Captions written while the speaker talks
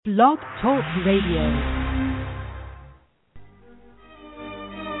Blog Talk Radio.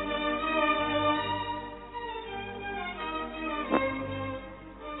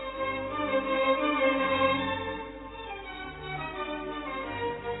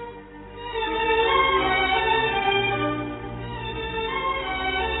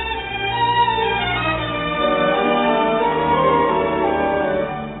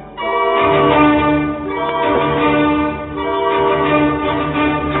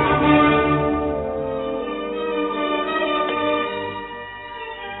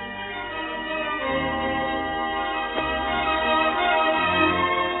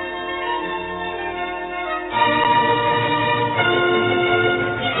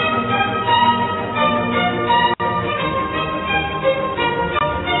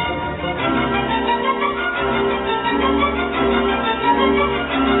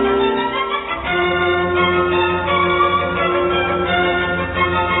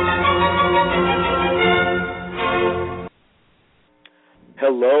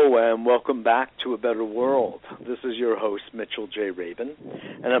 Welcome back to A Better World. This is your host, Mitchell J. Rabin,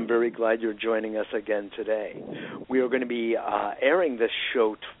 and I'm very glad you're joining us again today. We are going to be airing this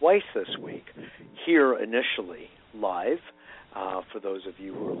show twice this week, here initially live, for those of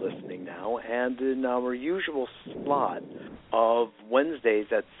you who are listening now, and in our usual slot of Wednesdays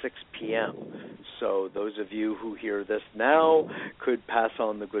at 6 p.m. So those of you who hear this now could pass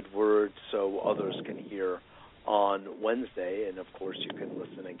on the good word so others can hear on Wednesday, and of course you can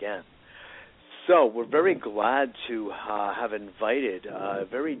listen again. So we're very glad to have invited a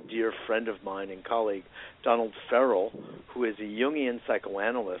very dear friend of mine and colleague, Donald Ferrell, who is a Jungian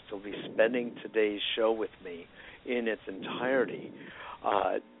psychoanalyst, who will be spending today's show with me in its entirety.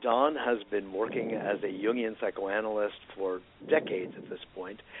 Don has been working as a Jungian psychoanalyst for decades at this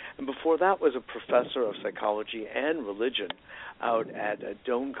point, and before that was a professor of psychology and religion out at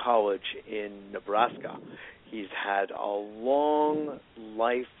Doane College in Nebraska. He's had a long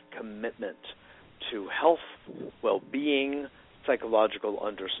life commitment to health, well-being, psychological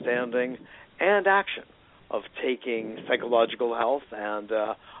understanding, and action of taking psychological health and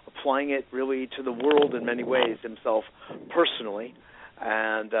applying it really to the world in many ways himself personally,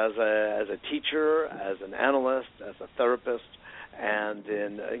 and as a teacher, as an analyst, as a therapist, and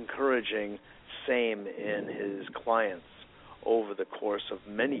in encouraging same in his clients over the course of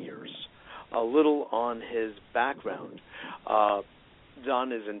many years. A little on his background.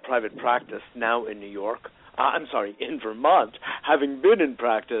 Don is in private practice now in in Vermont, having been in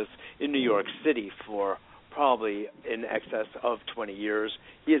practice in New York City for probably in excess of 20 years.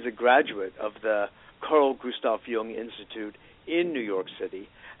 He is a graduate of the Carl Gustav Jung Institute in New York City,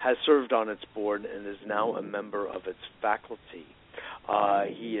 has served on its board, and is now a member of its faculty.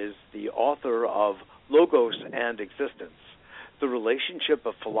 He is the author of Logos and Existence, The Relationship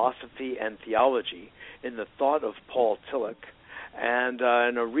of Philosophy and Theology in the Thought of Paul Tillich, and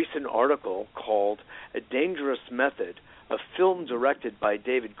in a recent article called A Dangerous Method, a film directed by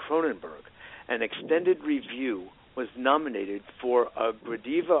David Cronenberg. An extended review was nominated for a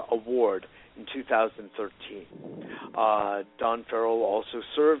Gradiva Award in 2013. Don Ferrell also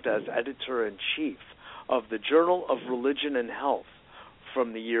served as editor-in-chief of the Journal of Religion and Health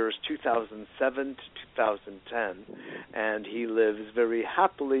from the years 2007 to 2010, and he lives very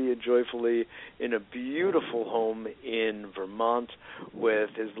happily and joyfully in a beautiful home in Vermont with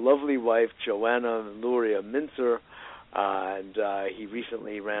his lovely wife, Joanna Luria Mincer, and he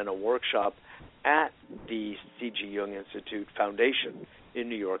recently ran a workshop at the C.G. Jung Institute Foundation in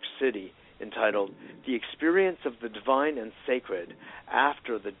New York City entitled The Experience of the Divine and Sacred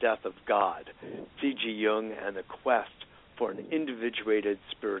After the Death of God, C.G. Jung and the Quest for an Individuated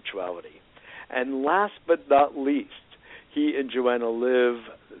Spirituality. And last but not least, he and Joanna live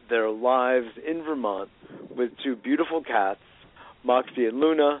their lives in Vermont with two beautiful cats, Moxie and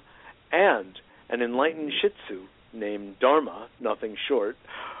Luna, and an enlightened Shih Tzu named Dharma, nothing short,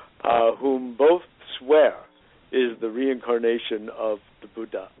 whom both swear is the reincarnation of the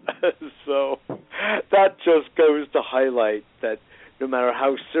Buddha. So that just goes to highlight that no matter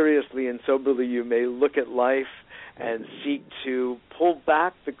how seriously and soberly you may look at life and seek to pull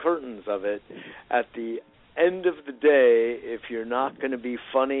back the curtains of it, at the end of the day, if you're not going to be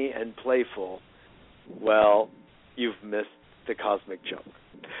funny and playful, well, you've missed the cosmic joke.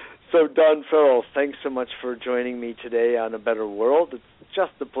 So, Don Ferrell, thanks so much for joining me today on A Better World. It's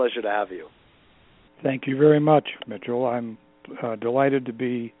just a pleasure to have you. Thank you very much, Mitchell. I'm delighted to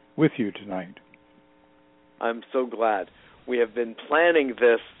be with you tonight. I'm so glad. We have been planning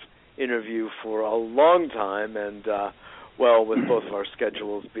this interview for a long time, and with both of our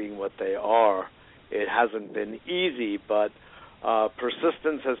schedules being what they are, it hasn't been easy, but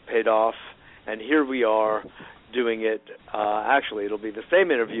persistence has paid off, and here we are doing it. Actually, it'll be the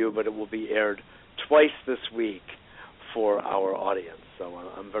same interview, but it will be aired twice this week for our audience. So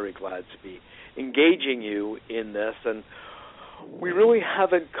I'm very glad to be engaging you in this. And we really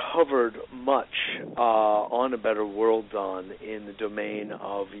haven't covered much on A Better World, Don, in the domain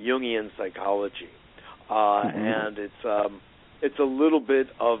of Jungian psychology. And it's a little bit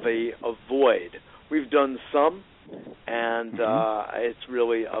of a void. We've done some, and it's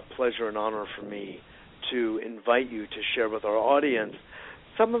really a pleasure and honor for me to invite you to share with our audience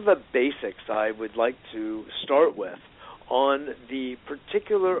some of the basics I would like to start with on the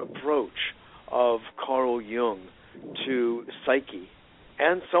particular approach of Carl Jung to psyche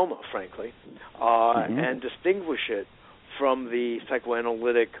and soma, frankly, and distinguish it from the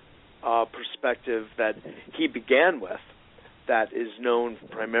psychoanalytic perspective that he began with, that is known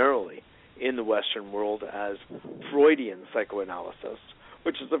primarily in the Western world as Freudian psychoanalysis,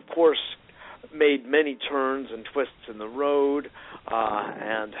 which is, of course, made many turns and twists in the road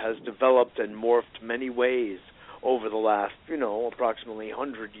and has developed and morphed many ways over the last, approximately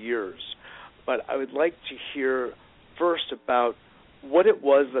 100 years. But I would like to hear first about what it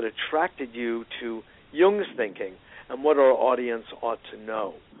was that attracted you to Jung's thinking and what our audience ought to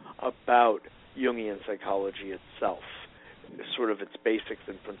know about Jungian psychology itself, sort of its basics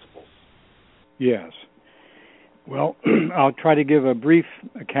and principles. Yes. Well, I'll try to give a brief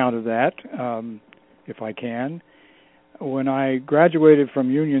account of that, if I can. When I graduated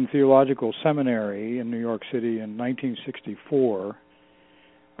from Union Theological Seminary in New York City in 1964,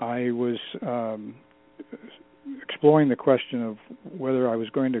 I was exploring the question of whether I was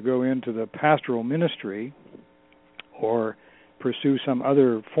going to go into the pastoral ministry or pursue some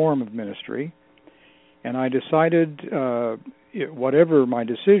other form of ministry. And I decided, whatever my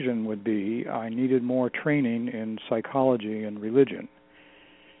decision would be, I needed more training in psychology and religion.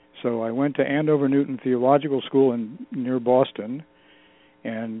 So I went to Andover Newton Theological School near Boston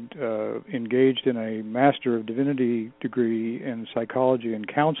and engaged in a Master of Divinity degree in psychology and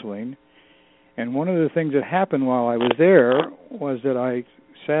counseling. And one of the things that happened while I was there was that I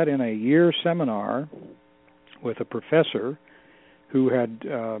sat in a year seminar with a professor who had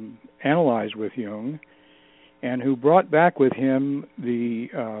analyzed with Jung and who brought back with him the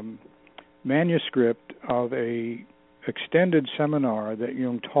manuscript of a extended seminar that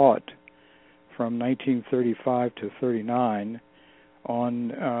Jung taught from 1935 to 39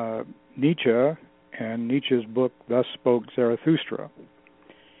 on Nietzsche and Nietzsche's book, Thus Spoke Zarathustra.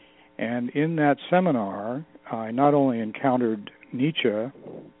 And in that seminar, I not only encountered Nietzsche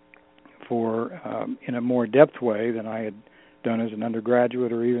in a more depth way than I had done as an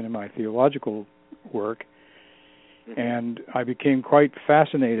undergraduate or even in my theological work, and I became quite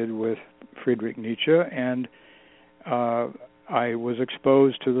fascinated with Friedrich Nietzsche, and I was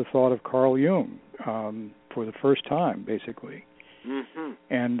exposed to the thought of Carl Jung for the first time, basically.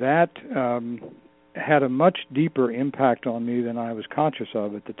 And that had a much deeper impact on me than I was conscious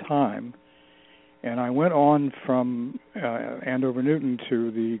of at the time. And I went on from Andover Newton to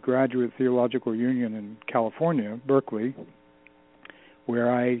the Graduate Theological Union in California, Berkeley,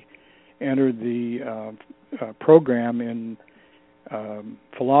 where I entered the program in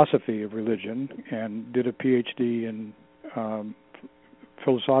philosophy of religion and did a PhD in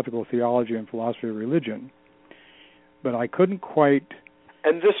philosophical theology and philosophy of religion. But I couldn't quite...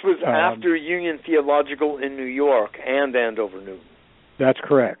 And this was after Union Theological in New York and Andover Newton. That's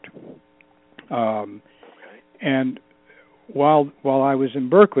correct. And while I was in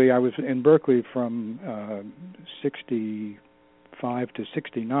Berkeley from 65 to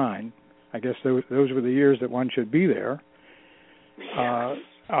 69. I guess those were the years that one should be there. Yes.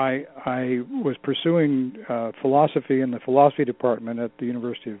 I was pursuing philosophy in the philosophy department at the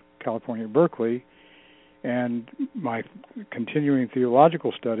University of California, Berkeley, and my continuing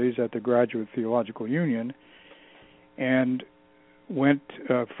theological studies at the Graduate Theological Union, and went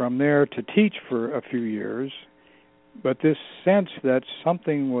from there to teach for a few years. But this sense that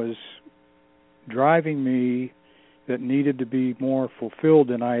something was driving me that needed to be more fulfilled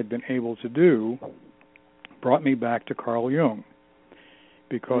than I had been able to do brought me back to Carl Jung,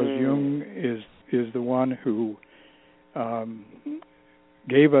 because Jung is the one who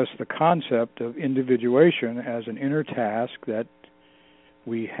gave us the concept of individuation as an inner task that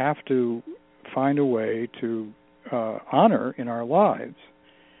we have to find a way to honor in our lives.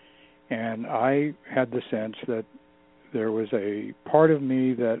 And I had the sense that there was a part of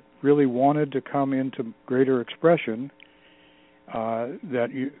me that really wanted to come into greater expression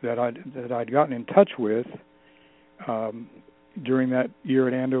that I'd gotten in touch with during that year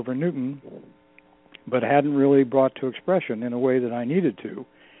at Andover Newton, but hadn't really brought to expression in a way that I needed to.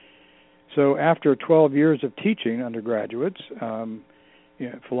 So after 12 years of teaching undergraduates,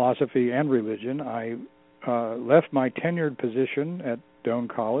 philosophy and religion, I left my tenured position at Doane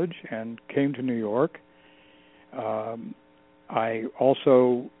College and came to New York. I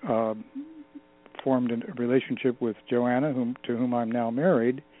also formed a relationship with Joanna, to whom I'm now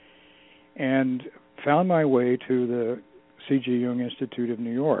married, and found my way to the C.G. Jung Institute of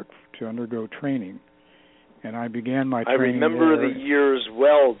New York to undergo training. And I began my training. I remember the years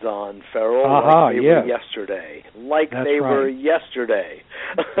well, Don Ferrell, like they were yesterday. Were yesterday.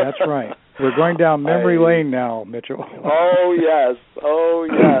 That's right. We're going down memory lane now, Mitchell. Oh, yes.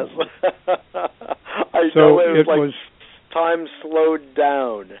 I know it was time slowed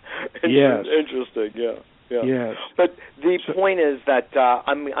down. Yes. Interesting, yeah. Yes. But the point is that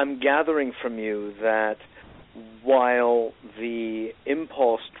I'm gathering from you that while the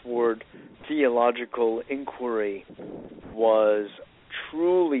impulse toward theological inquiry was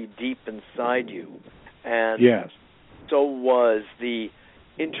truly deep inside you, and so was the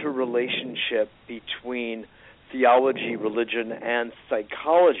interrelationship between theology, religion, and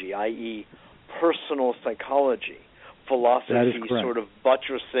psychology, i.e. personal psychology, philosophy sort of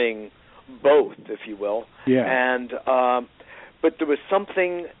buttressing both, if you will. Yeah. And but there was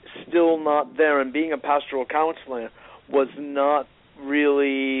something still not there, and being a pastoral counselor was not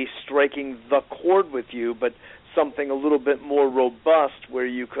really striking the chord with you, but something a little bit more robust where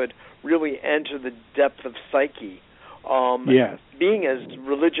you could really enter the depth of psyche, being as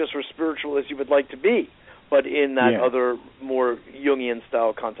religious or spiritual as you would like to be, but in that other more Jungian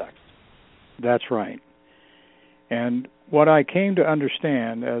style context. That's right. And what I came to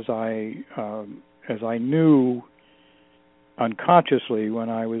understand as I knew unconsciously when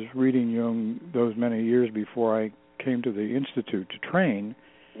I was reading Jung those many years before I came to the Institute to train,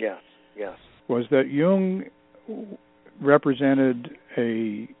 was that Jung represented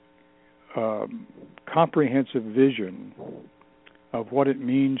a comprehensive vision of what it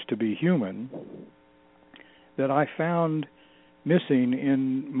means to be human that I found missing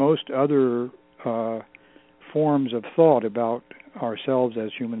in most other forms of thought about ourselves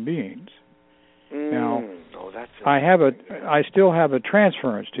as human beings. Now, I still have a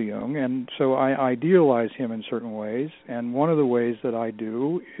transference to Jung, and so I idealize him in certain ways. And one of the ways that I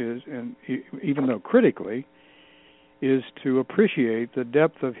do is, and even though critically, is to appreciate the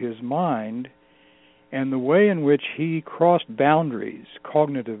depth of his mind and the way in which he crossed boundaries,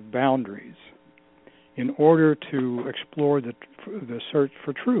 cognitive boundaries, in order to explore the search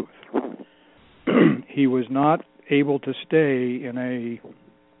for truth. He was not able to stay in a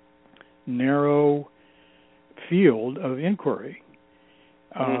narrow field of inquiry.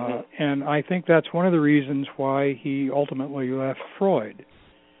 And I think that's one of the reasons why he ultimately left Freud,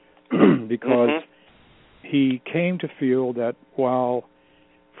 because he came to feel that while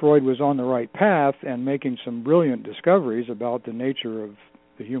Freud was on the right path and making some brilliant discoveries about the nature of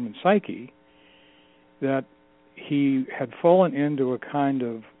the human psyche, that he had fallen into a kind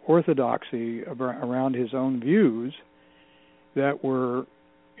of orthodoxy around his own views that were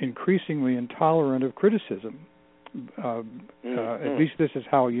increasingly intolerant of criticism. At least this is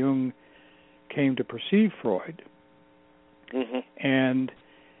how Jung came to perceive Freud. And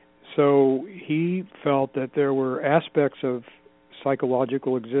so he felt that there were aspects of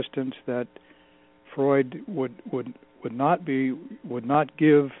psychological existence that Freud would not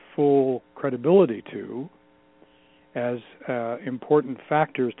give full credibility to as important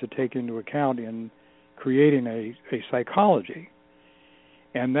factors to take into account in creating a psychology,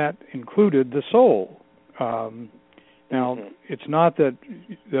 and that included the soul. Now, it's not that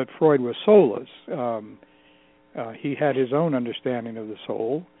Freud was soulless. He had his own understanding of the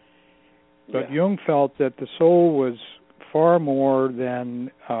soul, but Jung felt that the soul was far more than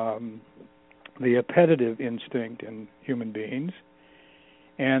the appetitive instinct in human beings,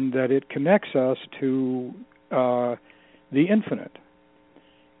 and that it connects us to the infinite.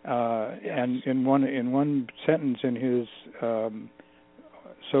 And in one sentence in his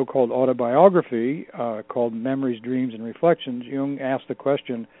so-called autobiography called Memories, Dreams, and Reflections, Jung asked the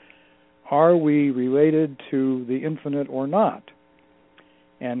question, are we related to the infinite or not?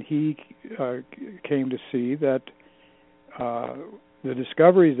 And he came to see that the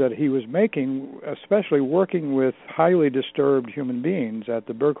discoveries that he was making, especially working with highly disturbed human beings at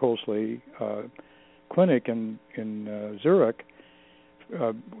the Bergholzli clinic in Zurich,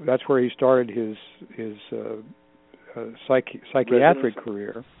 that's where he started his psychiatric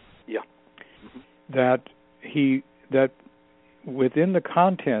career. That within the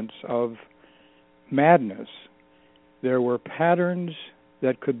contents of madness, there were patterns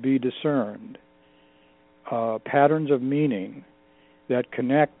that could be discerned, patterns of meaning that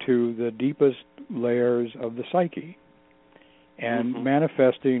connect to the deepest layers of the psyche and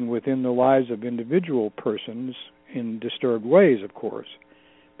manifesting within the lives of individual persons in disturbed ways, of course,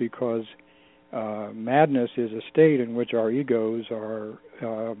 because madness is a state in which our egos are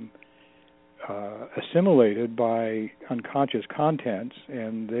assimilated by unconscious contents,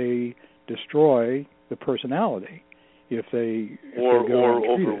 and they destroy the personality if they go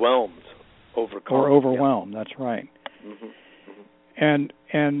overwhelmed, or overwhelmed. That's right. And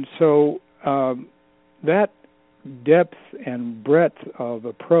so that depth and breadth of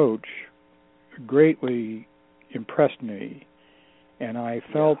approach greatly impressed me, and I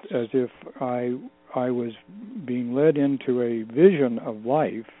felt as if I was being led into a vision of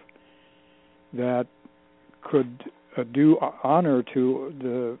life that could do honor to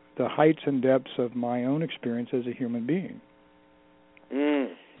the heights and depths of my own experience as a human being.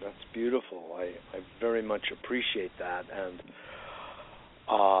 That's beautiful. I very much appreciate that, and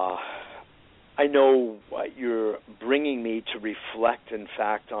I know you're bringing me to reflect, in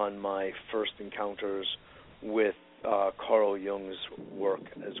fact, on my first encounters with Carl Jung's work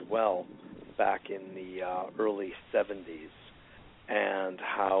as well, back in the early 70s, and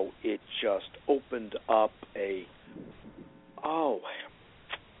how it just opened up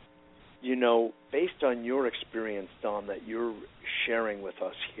based on your experience, Don, that you're sharing with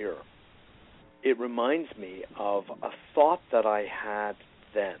us here, it reminds me of a thought that I had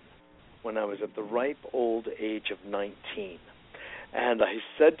then when I was at the ripe old age of 19. And I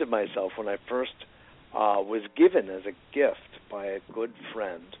said to myself when I first was given as a gift by a good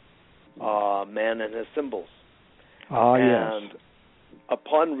friend, Man and His Symbols. And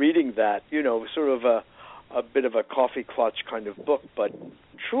upon reading that, sort of a bit of a coffee clutch kind of book, but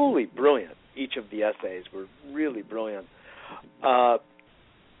truly brilliant. Each of the essays were really brilliant. I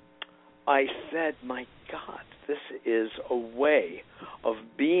said, my God, this is a way of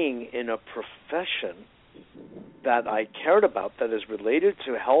being in a profession that I cared about, that is related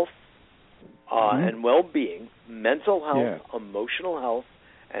to health and well-being, mental health, emotional health,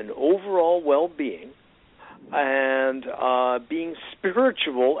 and overall well-being, and being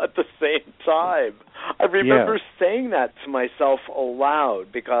spiritual at the same time. I remember saying that to myself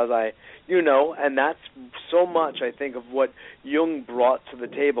aloud because and that's so much, I think, of what Jung brought to the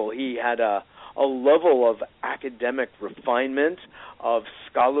table. He had a level of academic refinement, of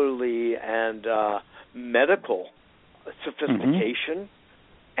scholarly and medical sophistication,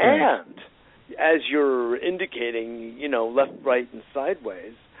 and, as you're indicating, left, right, and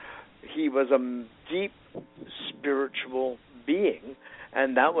sideways, he was a deep spiritual being,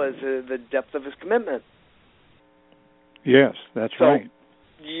 and that was the depth of his commitment. Yes, that's right.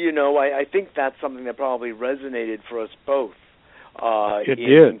 I think that's something that probably resonated for us both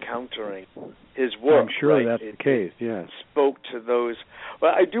encountering his work. I'm sure that's the case, yes. Spoke to those.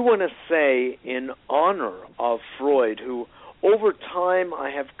 But I do want to say, in honor of Freud, who over time I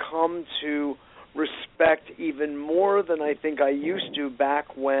have come to respect even more than I think I used to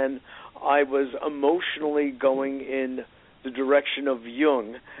back when I was emotionally going in the direction of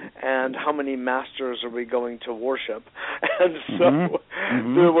Jung and how many masters are we going to worship. And so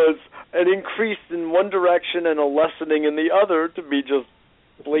there was an increase in one direction and a lessening in the other, to be just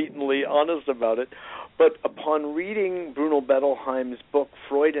blatantly honest about it. But upon reading Bruno Bettelheim's book,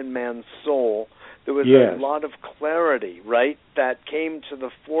 Freud and Man's Soul, there was a lot of clarity, right, that came to the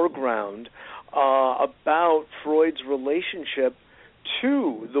foreground about Freud's relationship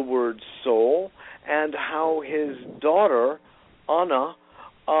to the word soul, and how his daughter, Anna,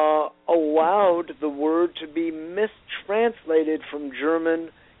 allowed the word to be mistranslated from German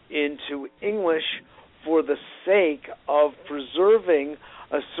into English for the sake of preserving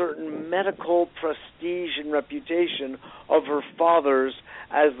a certain medical prestige and reputation of her father's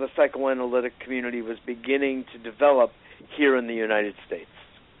as the psychoanalytic community was beginning to develop here in the United States.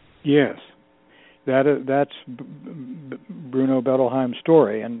 Yes. That's Bruno Bettelheim's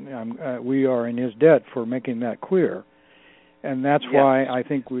story, and we are in his debt for making that clear. And that's why I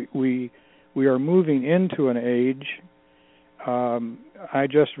think we are moving into an age. I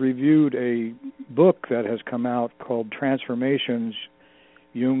just reviewed a book that has come out called Transformations,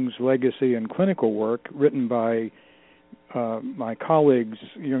 Jung's Legacy and Clinical Work, written by my colleagues,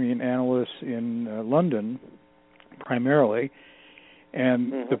 Jungian analysts in London, primarily.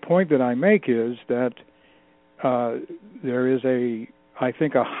 And the point that I make is that there is I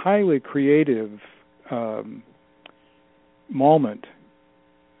think, a highly creative moment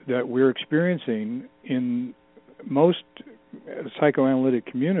that we're experiencing in most psychoanalytic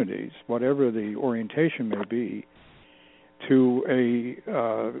communities, whatever the orientation may be, to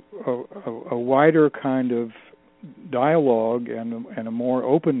a wider kind of dialogue and a more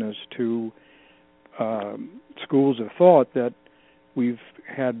openness to schools of thought that we've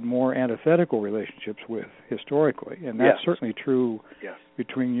had more antithetical relationships with historically, and that's certainly true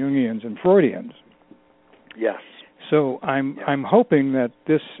between Jungians and Freudians. Yes. So I'm hoping that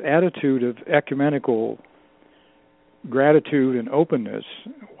this attitude of ecumenical gratitude and openness,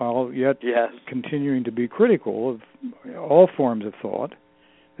 while yet continuing to be critical of all forms of thought,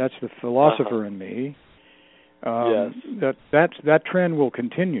 that's the philosopher in me, that trend will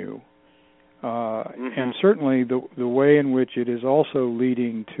continue. And certainly the way in which it is also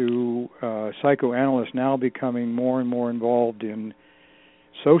leading to psychoanalysts now becoming more and more involved in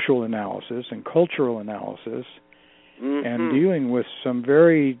social analysis and cultural analysis and dealing with some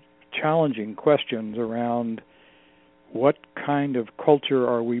very challenging questions around what kind of culture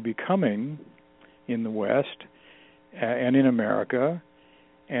are we becoming in the West and in America,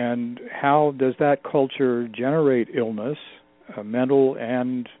 and how does that culture generate illness, mental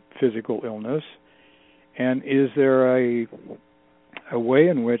and physical illness, and is there a way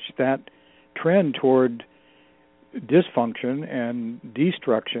in which that trend toward dysfunction and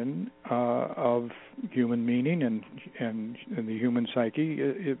destruction of human meaning and the human psyche,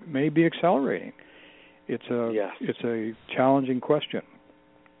 it may be accelerating. It's a challenging question.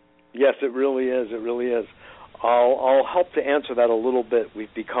 Yes, it really is. It really is. I'll help to answer that a little bit.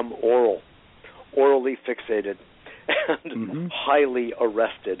 We've become orally fixated, and highly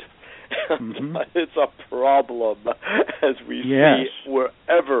arrested. It's a problem as we see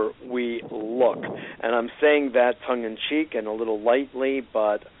wherever we look. And I'm saying that tongue-in-cheek and a little lightly,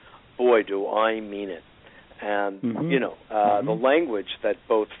 but boy, do I mean it. And, the language that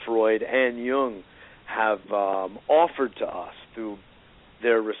both Freud and Jung have offered to us through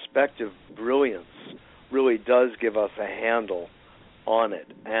their respective brilliance really does give us a handle on it.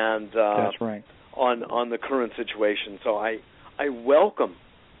 And that's right. On the current situation. So I welcome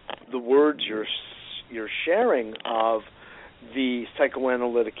the words you're sharing of the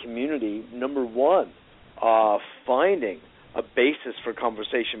psychoanalytic community, number one, finding a basis for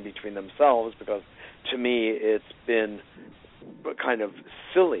conversation between themselves, because to me it's been kind of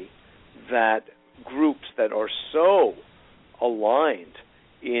silly that groups that are so aligned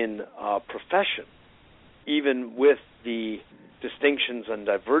in profession, even with the distinctions and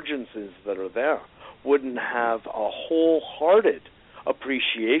divergences that are there, wouldn't have a wholehearted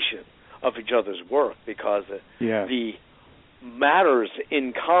appreciation of each other's work, because the matters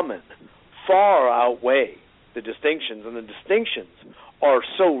in common far outweigh the distinctions, and the distinctions are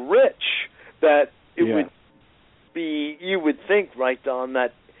so rich that it would be, you would think, right, Don,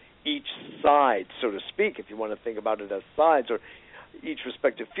 that each side, so to speak, if you want to think about it as sides, or each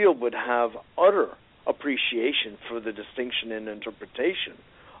respective field would have utter appreciation for the distinction in interpretation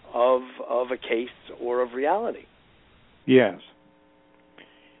of a case or of reality. Yes,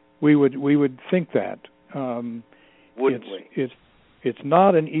 we would think that. Wouldn't we? It's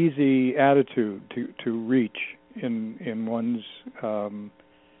not an easy attitude to reach in one's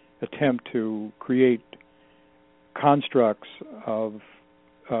attempt to create constructs of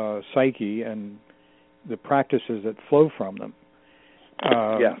psyche and the practices that flow from them.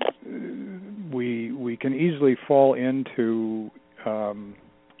 We can easily fall into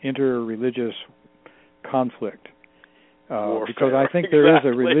inter-religious conflict because I think there is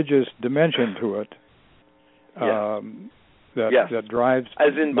a religious dimension to it that drives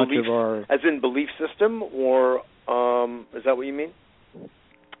as in much belief, of our... As in belief system, or is that what you mean?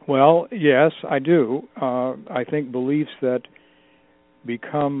 Well, yes, I do. I think beliefs that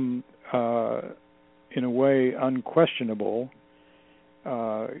become, in a way, unquestionable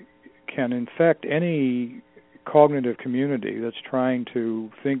can infect any cognitive community that's trying to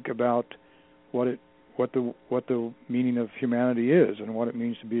think about what the meaning of humanity is and what it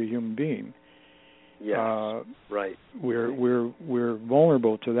means to be a human being. Yes, right. We're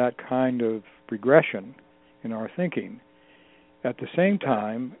vulnerable to that kind of regression in our thinking. At the same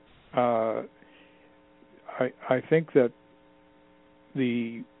time, I think that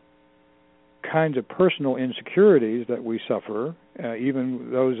the kinds of personal insecurities that we suffer, even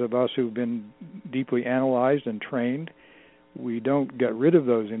those of us who've been deeply analyzed and trained, we don't get rid of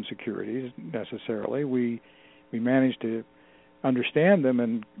those insecurities necessarily. We manage to understand them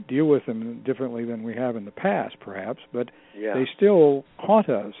and deal with them differently than we have in the past, perhaps, but they still haunt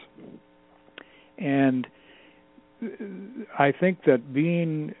us. And I think that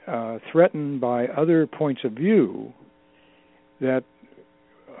being threatened by other points of view that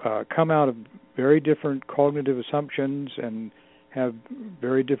come out of very different cognitive assumptions and have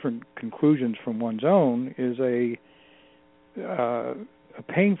very different conclusions from one's own is a a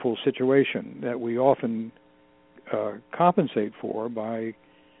painful situation that we often compensate for by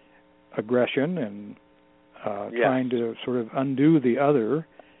aggression and trying to sort of undo the other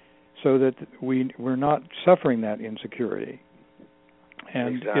so that we're not suffering that insecurity.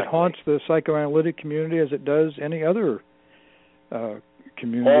 And it haunts the psychoanalytic community as it does any other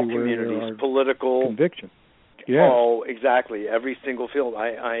community. All where communities, there are political conviction. Yes. Oh, exactly. Every single field.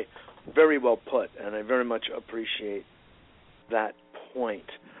 I very well put, and I very much appreciate that point.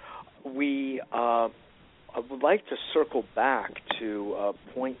 I would like to circle back to a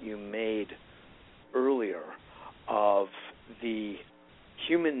point you made earlier of the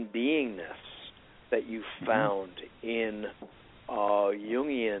human beingness that you found in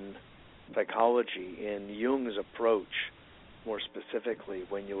Jungian psychology, in Jung's approach, more specifically,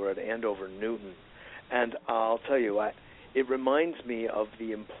 when you were at Andover Newton. And I'll tell you, it reminds me of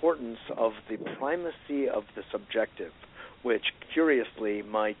the importance of the primacy of the subjective, which, curiously,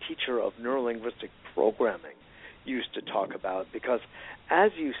 my teacher of neurolinguistic programming used to talk about, because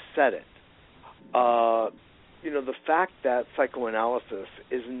as you said it, the fact that psychoanalysis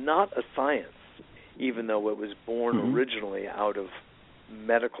is not a science, even though it was born originally out of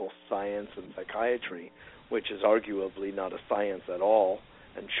medical science and psychiatry, which is arguably not a science at all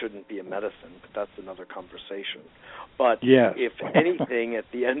and shouldn't be a medicine, but that's another conversation. But if anything, at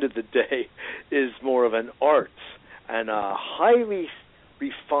the end of the day, is more of an art and a highly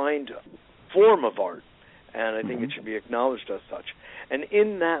refined form of art, and I think it should be acknowledged as such. And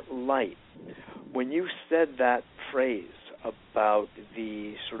in that light, when you said that phrase about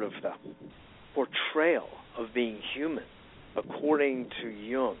the sort of the portrayal of being human according to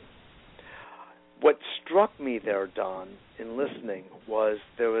Jung, what struck me there, Don, in listening, was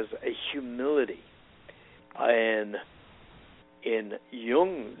there was a humility in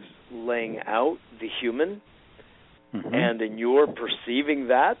Jung's laying out the human, and in your perceiving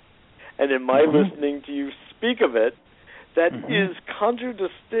that, and in my listening to you speak of it, that is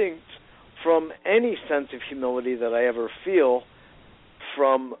contradistinct from any sense of humility that I ever feel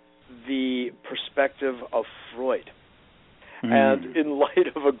from the perspective of Freud. And in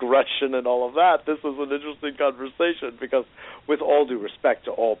light of aggression and all of that, this is an interesting conversation because, with all due respect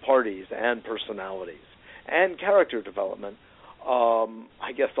to all parties and personalities and character development,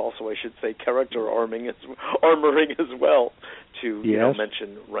 I guess also I should say character armoring as well, to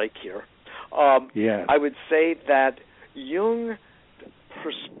mention Reich here. I would say that Jung's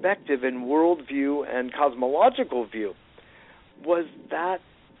perspective and worldview and cosmological view was that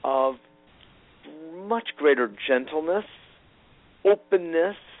of much greater gentleness,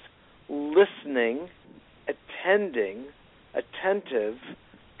 openness, listening, attentive,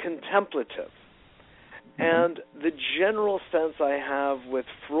 contemplative. And the general sense I have with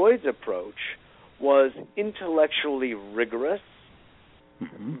Freud's approach was intellectually rigorous,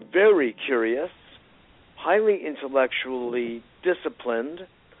 very curious, highly intellectually disciplined,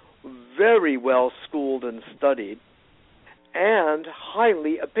 very well schooled and studied, and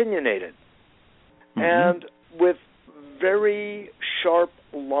highly opinionated. And with very sharp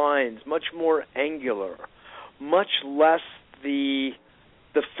lines, much more angular, much less the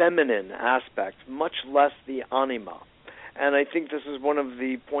feminine aspect, much less the anima. And I think this is one of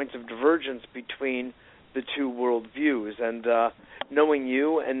the points of divergence between the two worldviews. And knowing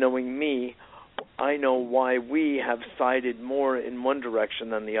you and knowing me, I know why we have sided more in one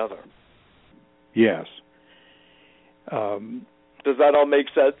direction than the other. Yes. Does that all make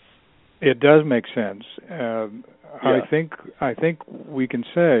sense? It does make sense. I think we can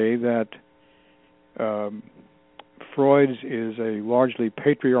say that Freud's is a largely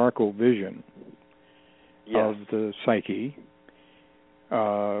patriarchal vision of the psyche,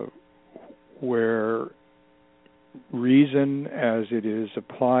 where reason as it is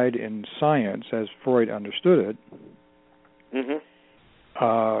applied in science, as Freud understood it,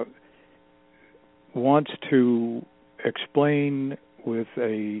 wants to explain with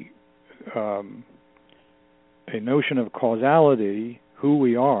a notion of causality who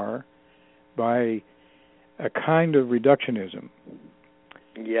we are by a kind of reductionism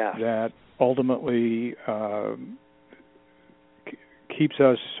that ultimately keeps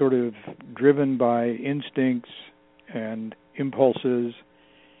us sort of driven by instincts and impulses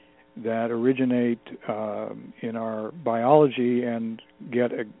that originate in our biology and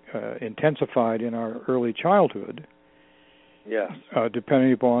get intensified in our early childhood.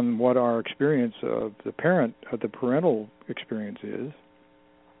 Depending upon what our experience of the parental experience is.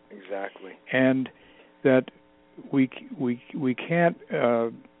 Exactly. And that we can't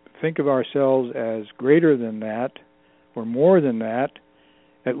think of ourselves as greater than that or more than that,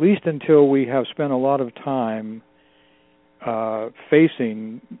 at least until we have spent a lot of time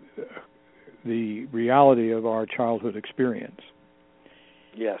facing the reality of our childhood experience.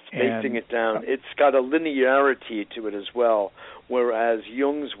 Yes, facing it down. It's got a linearity to it as well, whereas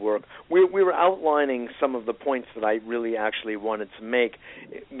Jung's work, we were outlining some of the points that I really actually wanted to make.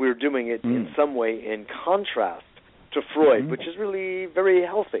 We're doing it in some way in contrast to Freud, which is really very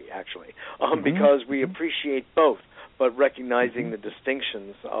healthy, actually, because we appreciate both, but recognizing the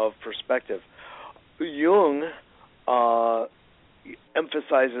distinctions of perspective. Jung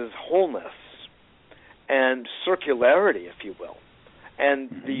emphasizes wholeness and circularity, if you will, and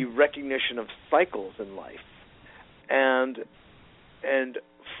the recognition of cycles in life. And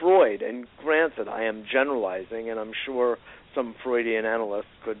Freud, and granted, I am generalizing, and I'm sure some Freudian analysts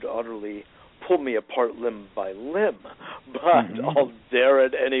could utterly pull me apart limb by limb, but I'll dare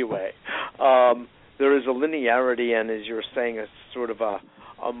it anyway. There is a linearity, and as you're saying, a sort of a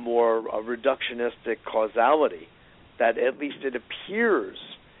more reductionistic causality that, at least it appears,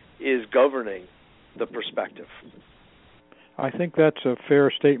 is governing the perspective. I think that's a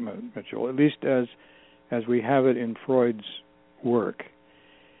fair statement, Mitchell, at least as we have it in Freud's work.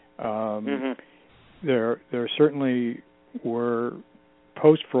 There certainly were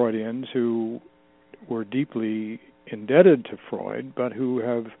post-Freudians who were deeply indebted to Freud, but who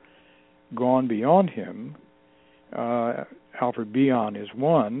have gone beyond him. Alfred Bion is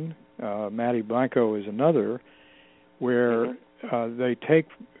one, Matty Blanco is another, where they take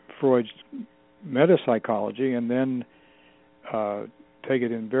Freud's metapsychology and then take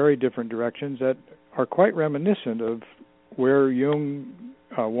it in very different directions that are quite reminiscent of where Jung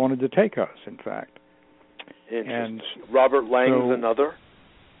wanted to take us, in fact. And Robert Lang's another?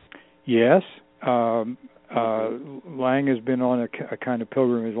 Yes. Lang has been on a kind of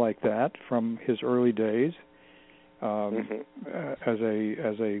pilgrimage like that from his early days as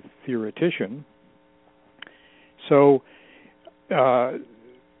a theoretician. So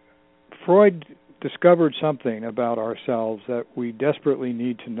Freud discovered something about ourselves that we desperately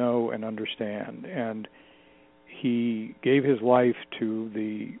need to know and understand, and he gave his life to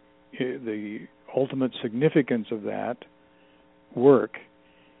the ultimate significance of that work,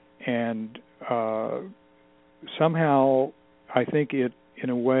 and somehow I think it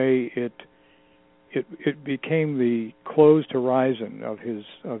became the closed horizon of his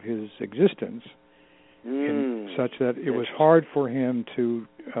existence, in such that it was hard for him to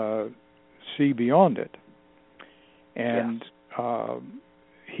see beyond it. And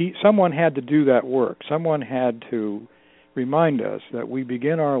someone had to do that work. Someone had to remind us that we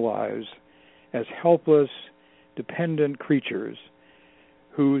begin our lives as helpless, dependent creatures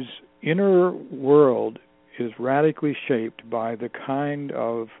whose inner world is radically shaped by the kind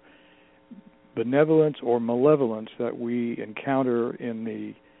of benevolence or malevolence that we encounter in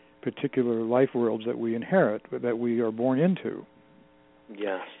the particular life worlds that we inherit, that we are born into.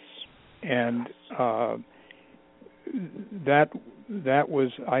 Yes. And that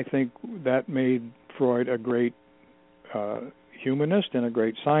was, I think, that made Freud a great humanist and a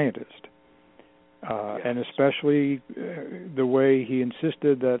great scientist. And especially the way he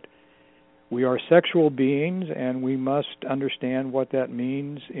insisted that we are sexual beings and we must understand what that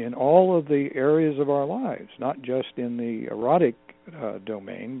means in all of the areas of our lives, not just in the erotic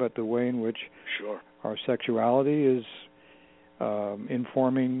domain, but the way in which our sexuality is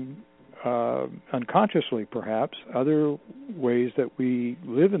informing unconsciously, perhaps, other ways that we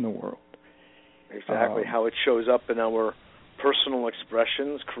live in the world. Exactly, how it shows up in our personal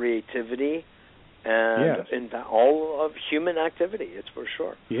expressions, creativity, and in all of human activity. It's for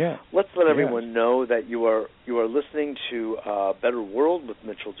sure. Yeah. Let's let everyone know that you are listening to Better World with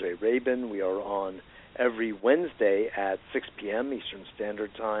Mitchell J. Rabin. We are on every Wednesday at 6 p.m. Eastern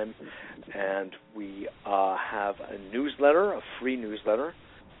Standard Time, and we have a newsletter, a free newsletter,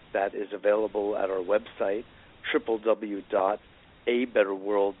 that is available at our website,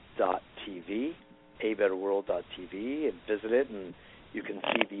 www.abetterworld.tv, abetterworld.tv, and visit it, and you can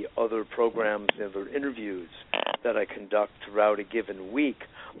see the other programs and other interviews that I conduct throughout a given week.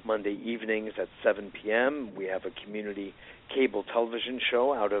 Monday evenings at 7 p.m., we have a community cable television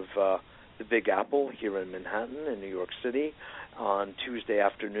show out of the Big Apple here in Manhattan in New York City. On Tuesday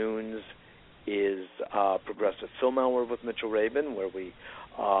afternoons is Progressive Film Hour with Mitchell Rabin, where we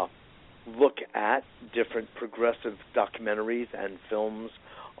look at different progressive documentaries and films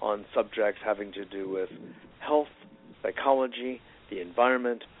on subjects having to do with health, psychology, the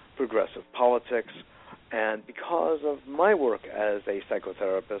environment, progressive politics. And because of my work as a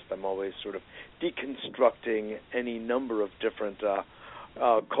psychotherapist, I'm always sort of deconstructing any number of different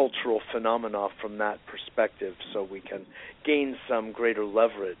cultural phenomena from that perspective, so we can gain some greater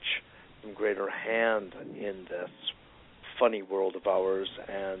leverage, some greater hand in this funny world of ours,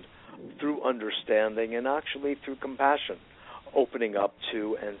 and through understanding and actually through compassion, opening up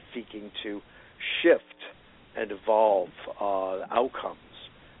to and seeking to shift and evolve outcomes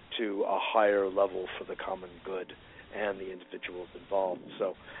to a higher level for the common good and the individuals involved.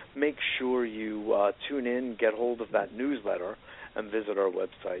 So make sure you tune in, get hold of that newsletter, and visit our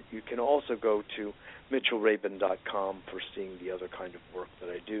website. You can also go to mitchellrabin.com for seeing the other kind of work that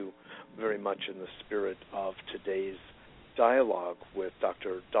I do, very much in the spirit of today's dialogue with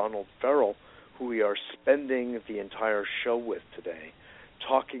Dr. Donald Ferrell, who we are spending the entire show with today,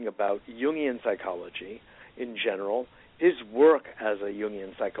 talking about Jungian psychology in general, his work as a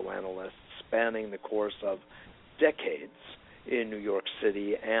Jungian psychoanalyst spanning the course of decades in New York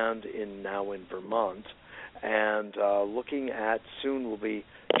City and now in Vermont, and looking at, soon we'll be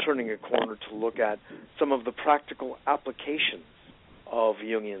turning a corner to look at some of the practical applications of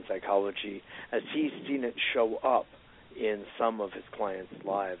Jungian psychology as he's seen it show up in some of his clients'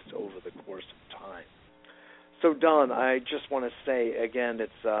 lives over the course of time. So, Don, I just want to say, again,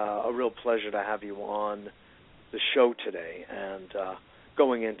 it's a real pleasure to have you on the show today and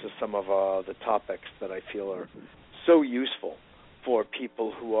going into some of the topics that I feel are so useful for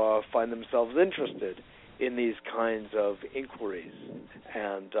people who find themselves interested in these kinds of inquiries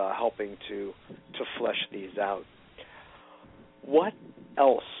and helping to flesh these out. What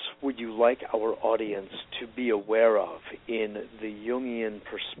else would you like our audience to be aware of in the Jungian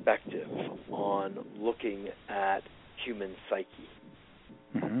perspective on looking at human psyche?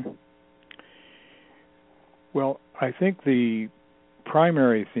 Mm-hmm. Well, I think the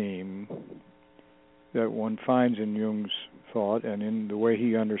primary theme that one finds in Jung's thought and in the way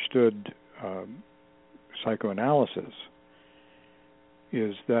he understood psychoanalysis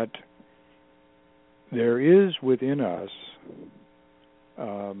is that there is within us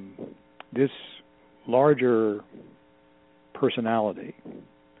this larger personality,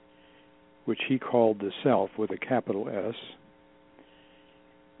 which he called the self with a capital S,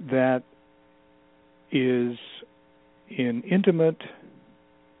 that is in intimate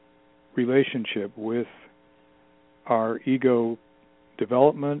relationship with our ego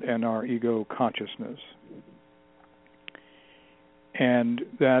development and our ego consciousness. And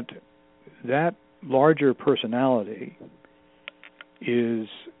that larger personality is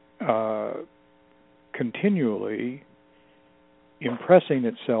continually impressing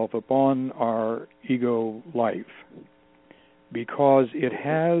itself upon our ego life because it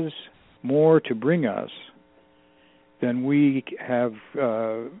has more to bring us than we have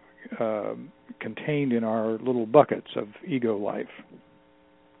contained in our little buckets of ego life.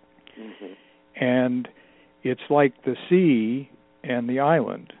 Mm-hmm. And it's like the sea and the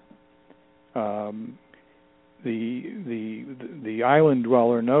island. The island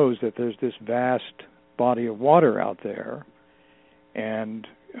dweller knows that there's this vast body of water out there, and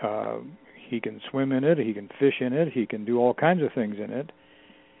he can swim in it, he can fish in it, he can do all kinds of things in it,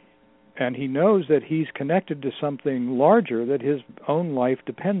 and he knows that he's connected to something larger that his own life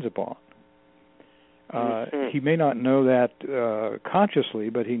depends upon. He may not know that consciously,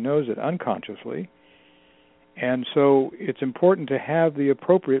 but he knows it unconsciously. And so it's important to have the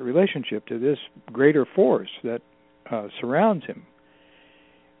appropriate relationship to this greater force that surrounds him.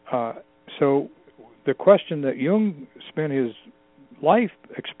 So the question that Jung spent his life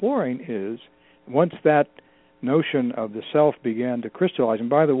exploring is, once that notion of the self began to crystallize, and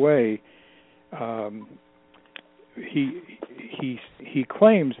by the way, he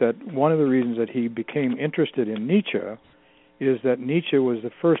claims that one of the reasons that he became interested in Nietzsche is that Nietzsche was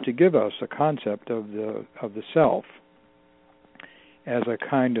the first to give us a concept of the self as a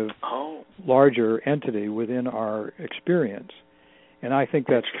kind of larger entity within our experience. And I think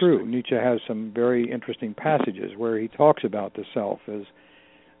that's true. Nietzsche has some very interesting passages where he talks about the self as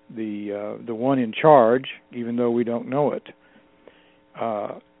the one in charge, even though we don't know it.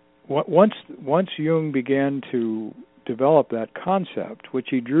 Once Jung began to develop that concept, which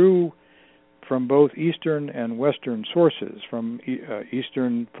he drew from both Eastern and Western sources, from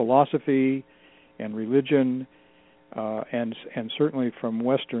Eastern philosophy and religion, and certainly from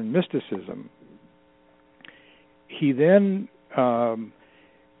Western mysticism, he then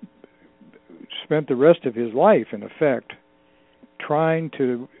spent the rest of his life, in effect, trying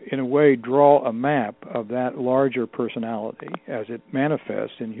to, in a way, draw a map of that larger personality as it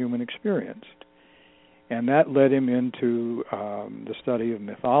manifests in human experience. And that led him into the study of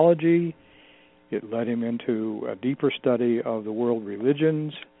mythology. It led him into a deeper study of the world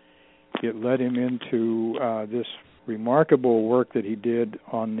religions. It led him into this remarkable work that he did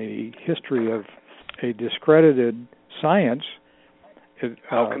on the history of a discredited science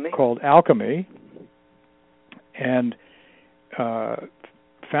called alchemy. And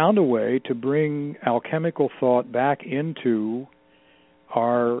found a way to bring alchemical thought back into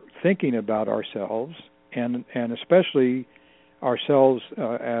our thinking about ourselves, and especially ourselves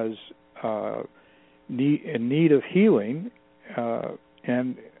as in need of healing,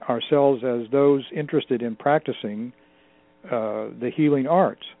 and ourselves as those interested in practicing the healing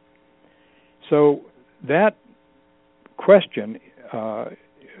arts. So that question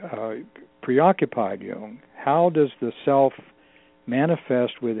preoccupied Jung. How does the self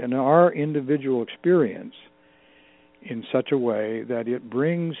manifest within our individual experience in such a way that it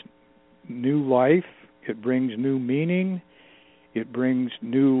brings new life, it brings new meaning, it brings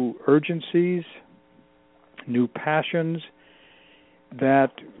new urgencies, new passions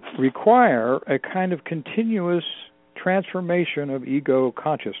that require a kind of continuous transformation of ego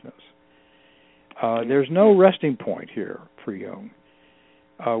consciousness. There's no resting point here for Jung.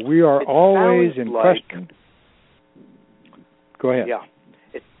 We are always in question. Go ahead. Yeah.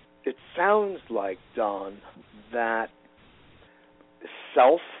 It sounds like, Don, that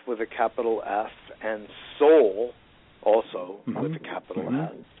self with a capital S and soul also with a capital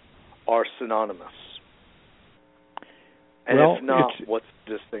S are synonymous. And well, if not, what's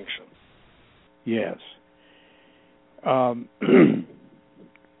the distinction? Yes.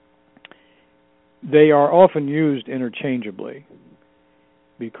 They are often used interchangeably,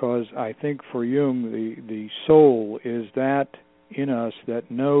 because I think for Jung the soul is that in us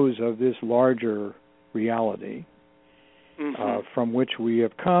that knows of this larger reality from which we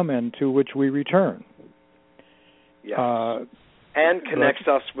have come and to which we return. Yes. And connects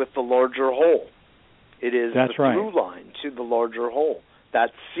us with the larger whole. It is the through line to the larger whole. That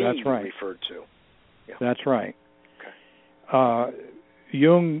seed referred to. Yeah. That's right. Okay.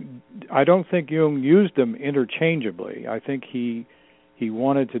 Jung, I don't think Jung used them interchangeably. I think he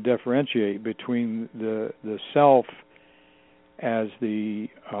wanted to differentiate between the self as the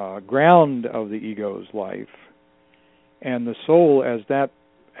ground of the ego's life and the soul as that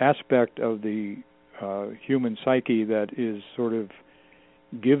aspect of the human psyche that is sort of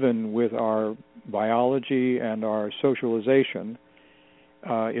given with our biology and our socialization.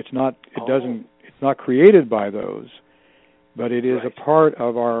 It's not created by those, but it is a part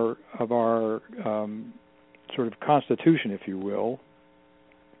of our sort of constitution, if you will.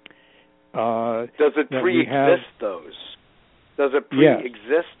 Does it pre-exist those? Does it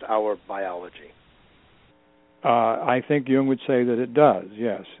pre-exist our biology? I think Jung would say that it does,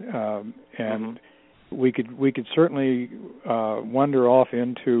 yes. And we could certainly wander off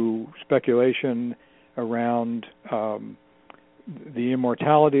into speculation around the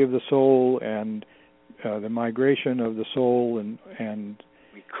immortality of the soul and the migration of the soul and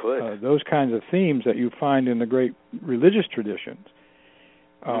we could. Those kinds of themes that you find in the great religious traditions.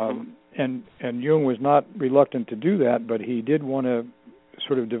 And Jung was not reluctant to do that, but he did want to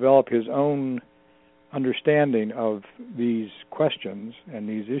sort of develop his own understanding of these questions and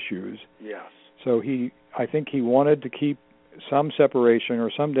these issues. Yes. So I think he wanted to keep some separation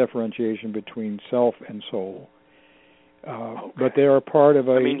or some differentiation between self and soul. But they are part of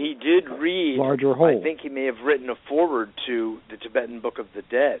he did read larger whole. I think he may have written a foreword to the Tibetan Book of the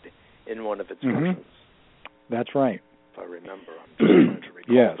Dead in one of its versions. That's right. If I remember, I'm just trying to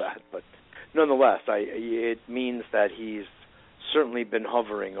recall that. But nonetheless, it means that he's certainly been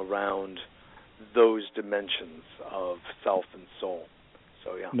hovering around those dimensions of self and soul.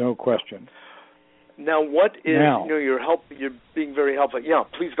 So yeah, no question. Now, what is you're being very helpful. Yeah,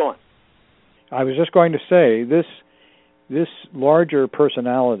 please go on. I was just going to say this larger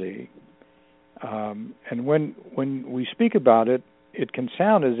personality, and when we speak about it, it can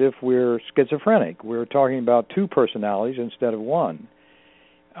sound as if we're schizophrenic. We're talking about two personalities instead of one.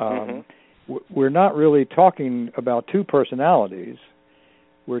 We're not really talking about two personalities.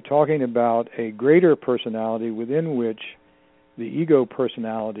 We're talking about a greater personality within which the ego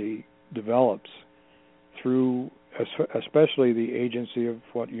personality develops through especially the agency of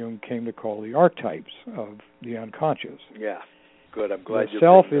what Jung came to call the archetypes of the unconscious. Yeah, good. I'm glad the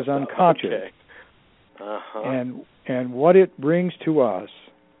self is unconscious. Okay. And what it brings to us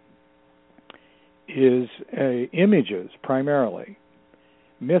is images, primarily,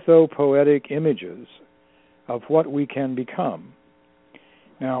 mythopoetic images of what we can become.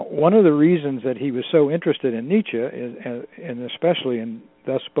 Now, one of the reasons that he was so interested in Nietzsche, and especially in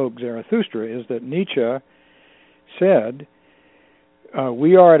Thus Spoke Zarathustra, is that Nietzsche said,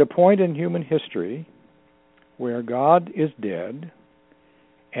 we are at a point in human history where God is dead,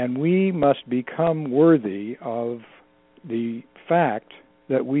 and we must become worthy of the fact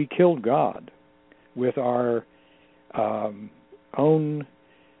that we killed God with our own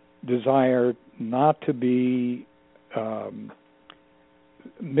desire not to be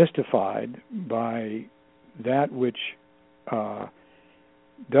mystified by that which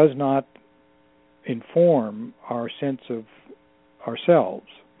does not inform our sense of ourselves.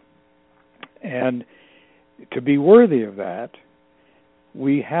 And to be worthy of that,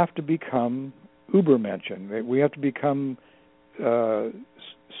 we have to become Übermenschen. We have to become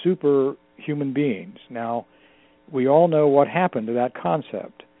super human beings. Now, we all know what happened to that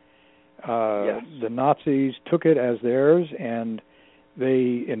concept. Yes. The Nazis took it as theirs, and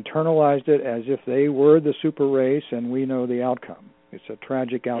they internalized it as if they were the super race, and we know the outcome. It's a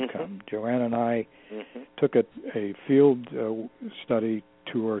tragic outcome. Joanne and I took a field study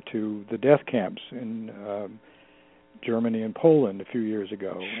tour to the death camps in Germany and Poland a few years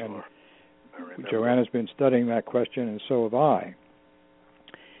ago. Sure. And Joanne has been studying that question, and so have I.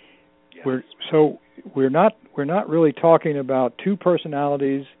 Yes. We're not really talking about two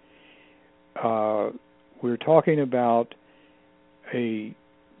personalities. We're talking about a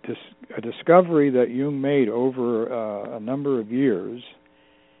discovery that Jung made over a number of years,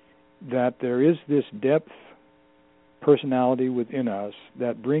 that there is this depth personality within us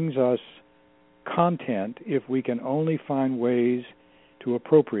that brings us content if we can only find ways to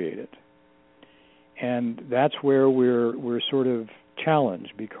appropriate it. And that's where we're sort of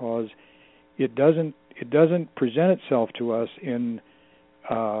challenged, because it doesn't present itself to us in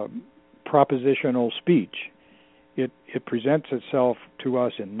propositional speech. It presents itself to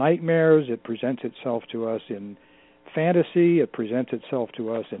us in nightmares. It presents itself to us in fantasy. It presents itself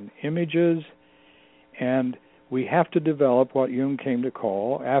to us in images. And we have to develop what Jung came to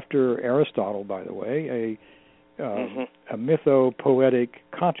call, after Aristotle, by the way, a mytho-poetic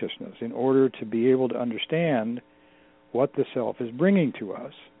consciousness in order to be able to understand what the self is bringing to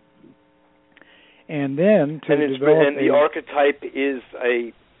us. And then to develop... And the archetype is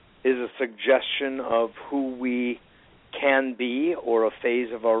a suggestion of who we can be, or a phase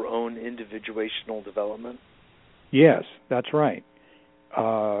of our own individuational development? Yes, that's right.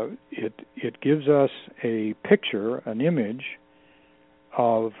 It gives us a picture, an image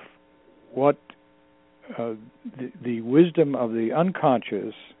of what the wisdom of the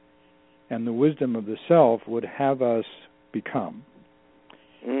unconscious and the wisdom of the self would have us become.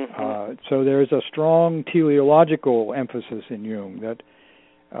 So there's a strong teleological emphasis in Jung that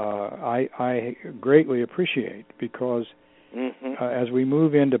I greatly appreciate, because as we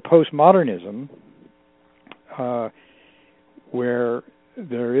move into postmodernism, where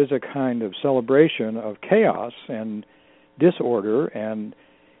there is a kind of celebration of chaos and disorder and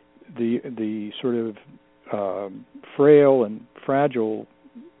the sort of frail and fragile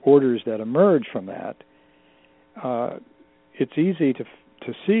orders that emerge from that, it's easy to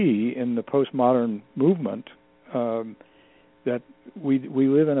see in the postmodern movement that we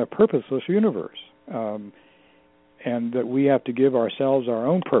live in a purposeless universe, and that we have to give ourselves our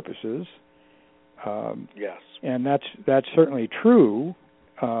own purposes. Yes, and that's certainly true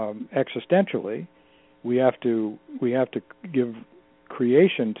existentially. We have to give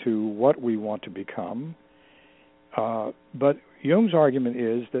creation to what we want to become. But Jung's argument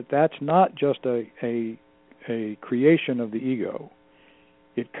is that that's not just a creation of the ego.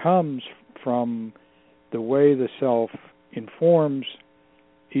 It comes from the way the self informs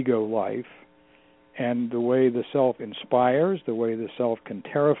ego life, and the way the self inspires, the way the self can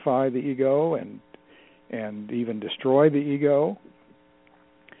terrify the ego and even destroy the ego.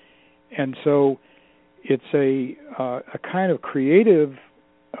 And so it's a kind of creative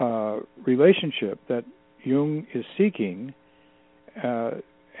relationship that Jung is seeking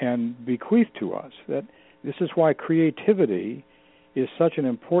and bequeathed to us. That this is why creativity is such an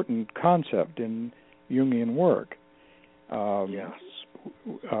important concept in Jungian work. Yes.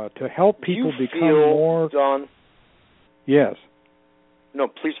 To help people you become feel, more... Don? Yes. No,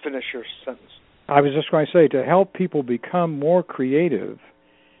 please finish your sentence. I was just going to say, to help people become more creative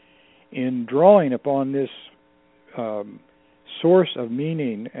in drawing upon this source of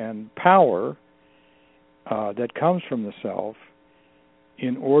meaning and power that comes from the self,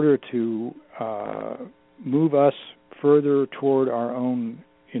 in order to move us further toward our own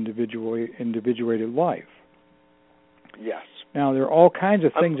individuated life. Yes. Now, there are all kinds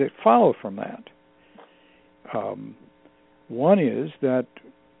of things that follow from that. One is that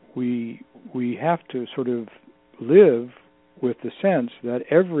we have to sort of live with the sense that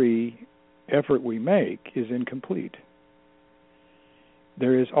every effort we make is incomplete.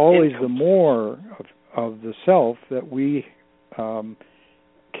 There is always the more of the self that we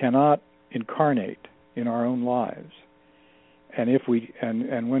cannot incarnate in our own lives. And if we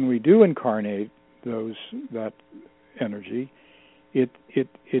and when we do incarnate that energy, it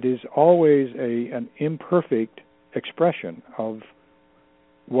is always an imperfect expression of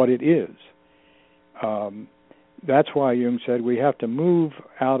what it is. That's why Jung said we have to move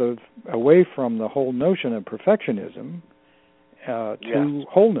away from the whole notion of perfectionism to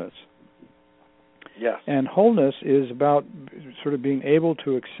wholeness. Yes. And wholeness is about sort of being able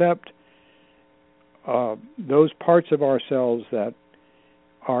to accept those parts of ourselves that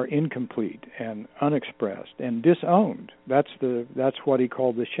are incomplete and unexpressed and disowned. That's what he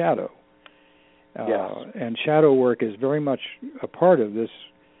called the shadow. And shadow work is very much a part of this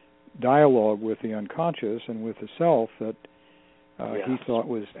dialogue with the unconscious and with the self that he thought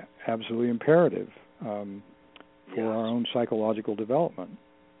was absolutely imperative for our own psychological development.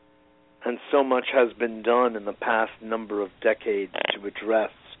 And so much has been done in the past number of decades to address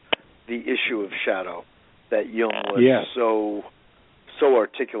the issue of shadow that Jung was so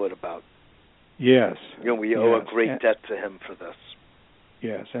articulate about. Yes. We owe a great debt to him for this.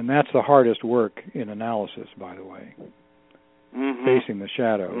 Yes, and that's the hardest work in analysis, by the way. Facing the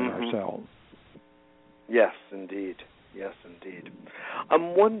shadow in ourselves. Yes, indeed. Yes, indeed.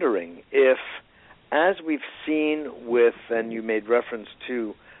 I'm wondering if, as we've seen with, and you made reference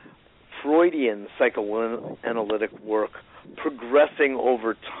to, Freudian psychoanalytic work progressing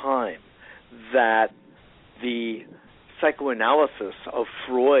over time, that the psychoanalysis of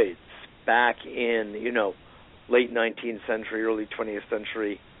Freud's back in, late 19th century, early 20th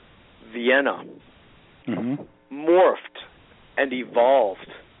century Vienna morphed and evolved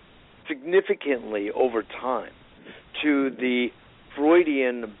significantly over time to the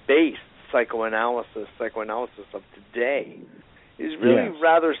Freudian-based psychoanalysis of today is really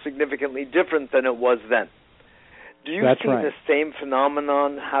rather significantly different than it was then. Do you see the same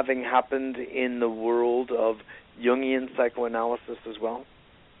phenomenon having happened in the world of Jungian psychoanalysis as well?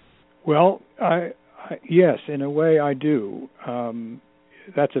 Well, yes, in a way I do.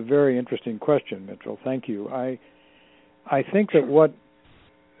 That's a very interesting question, Mitchell. Thank you. I think that what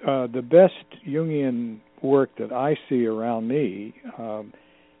the best Jungian work that I see around me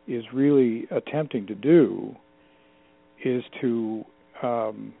is really attempting to do is to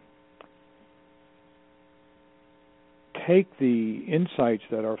take the insights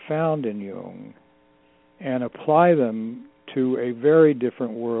that are found in Jung and apply them to a very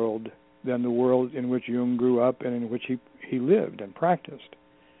different world than the world in which Jung grew up and in which he lived and practiced.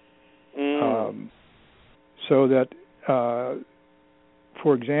 So that,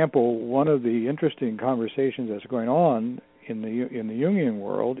 for example, one of the interesting conversations that's going on in the Jungian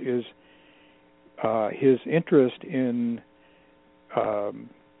world is his interest in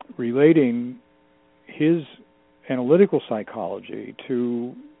relating his analytical psychology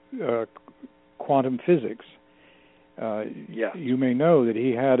to quantum physics. You may know that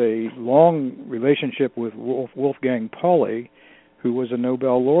he had a long relationship with Wolfgang Pauli, who was a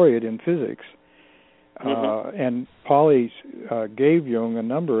Nobel laureate in physics. And Pauli gave Jung a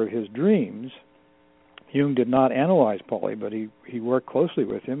number of his dreams. Jung did not analyze Pauli, but he worked closely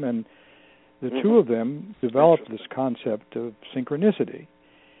with him, and the two of them developed this concept of synchronicity,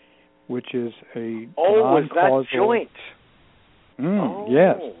 which is a non-causal... is that joint?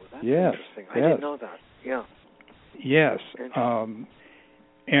 Yes. That's yes. Interesting. I didn't know that. Yeah. Yes.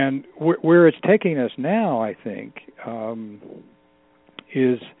 And where it's taking us now, I think,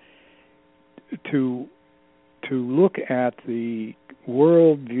 is to look at the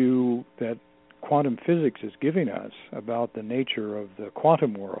worldview that quantum physics is giving us about the nature of the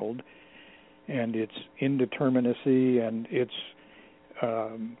quantum world and its indeterminacy and its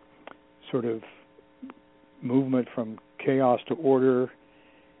sort of movement from chaos to order,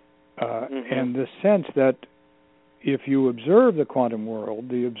 and the sense that if you observe the quantum world,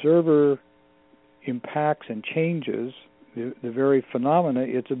 the observer impacts and changes the very phenomena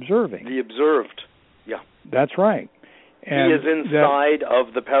it's observing. The observed, That's right. And he is inside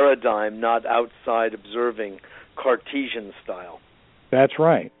of the paradigm, not outside observing Cartesian style. That's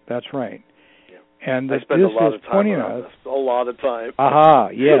right. That's right. Yeah. And I spend a lot of time around this. A lot of time. Aha,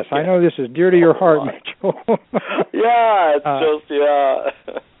 yes. I know this is dear to your heart, Mitchell. Yeah, it's just,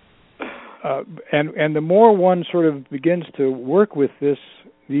 and the more one sort of begins to work with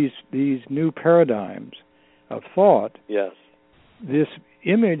these new paradigms of thought, this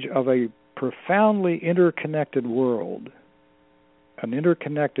image of a profoundly interconnected world, an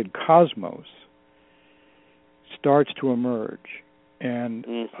interconnected cosmos, starts to emerge.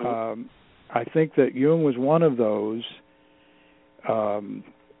 And I think that Jung was one of those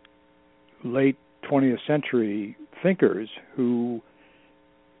late 20th century thinkers who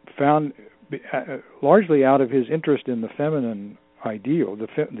found, largely out of his interest in the feminine ideal,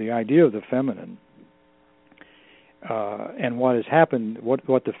 the idea of the feminine, and what has happened,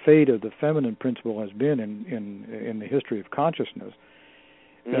 what the fate of the feminine principle has been in the history of consciousness.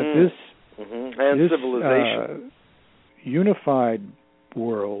 that and this civilization, unified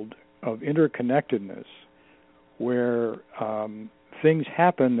world of interconnectedness, where things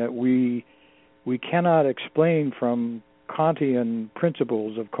happen that we cannot explain from Kantian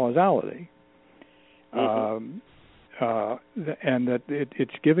principles of causality, and that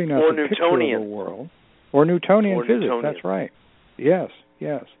it's giving us a picture of a world, or Newtonian physics. That's right. Yes.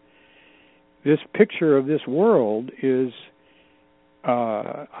 This picture of this world is,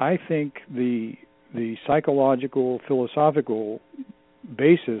 I think, the psychological, philosophical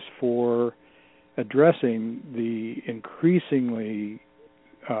basis for addressing the increasingly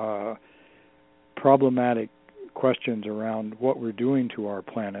problematic questions around what we're doing to our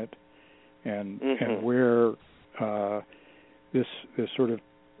planet, and where this sort of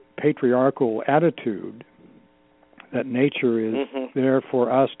patriarchal attitude that nature is there for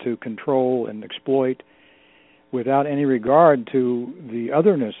us to control and exploit without any regard to the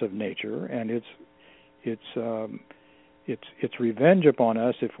otherness of nature, and its revenge upon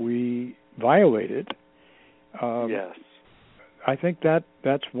us if we violate it. Yes, I think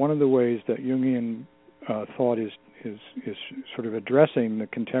that's one of the ways that Jungian thought is sort of addressing the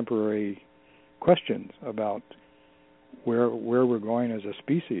contemporary questions about where we're going as a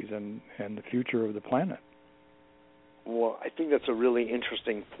species and the future of the planet. Well, I think that's a really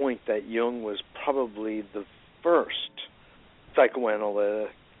interesting point, that Jung was probably the first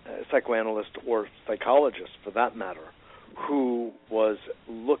psychoanalyst or psychologist, for that matter, who was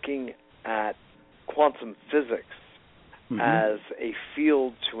looking at quantum physics as a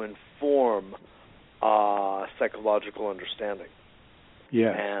field to inform psychological understanding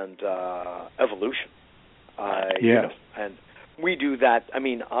and evolution. And we do that. I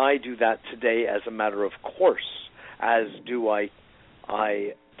mean, I do that today as a matter of course, as do I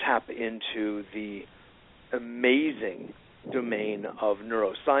tap into the amazing domain of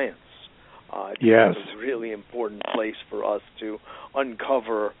neuroscience. It's a really important place for us to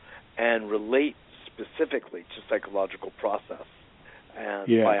uncover and relate specifically to psychological process and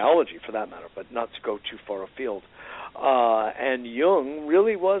biology, for that matter, but not to go too far afield. And Jung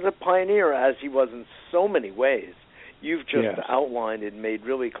really was a pioneer, as he was in so many ways. You've just outlined and made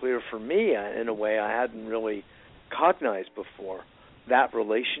really clear for me, in a way I hadn't really cognized before, that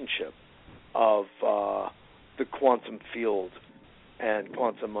relationship of the quantum field and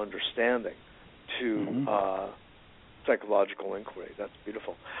quantum understanding to psychological inquiry. That's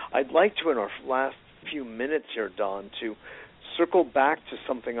beautiful. I'd like to, in our last few minutes here, Don, to circle back to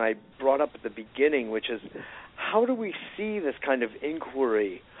something I brought up at the beginning, which is, how do we see this kind of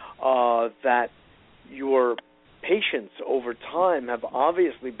inquiry that your patients over time have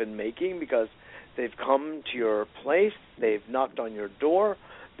obviously been making, because they've come to your place, they've knocked on your door,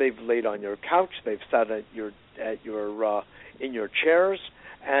 they've laid on your couch, they've sat in your chairs,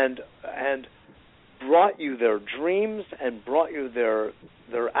 and brought you their dreams, and brought you their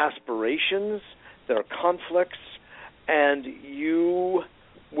aspirations, their conflicts, and you,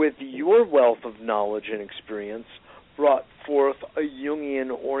 with your wealth of knowledge and experience, brought forth a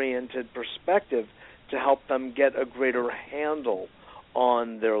Jungian-oriented perspective to help them get a greater handle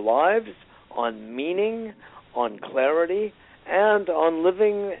on their lives, on meaning, on clarity, and on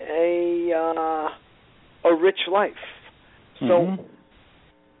living a rich life. So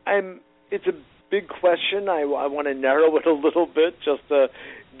it's a big question. I want to narrow it a little bit just to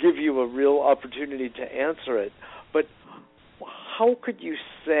give you a real opportunity to answer it. But how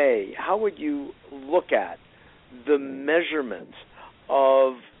would you look at the measurement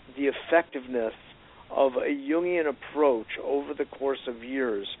of the effectiveness of a Jungian approach over the course of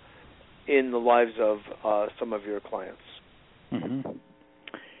years in the lives of some of your clients?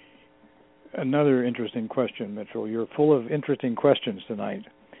 Another interesting question, Mitchell. You're full of interesting questions tonight.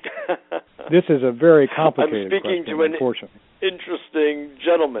 This is a very complicated question. I'm speaking to an interesting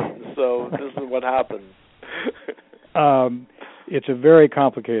gentleman, so this is what happens. It's a very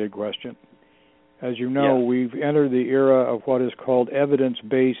complicated question. As you know, we've entered the era of what is called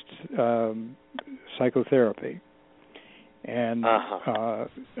evidence-based psychotherapy. And a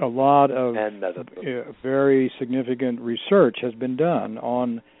lot of very significant research has been done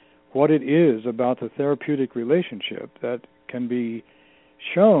on what it is about the therapeutic relationship that can be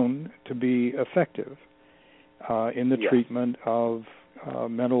shown to be effective in the treatment of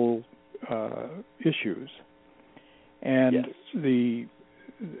mental issues. And the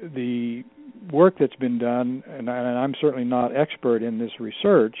work that's been done, and I'm certainly not expert in this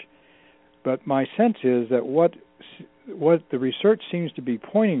research, but my sense is that what the research seems to be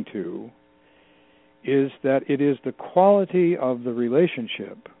pointing to is that it is the quality of the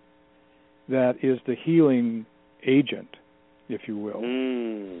relationship that is the healing agent. if you will.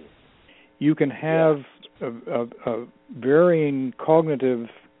 Mm. You can have a varying cognitive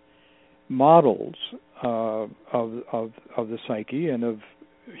models of the psyche and of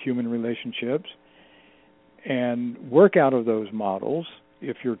human relationships, and work out of those models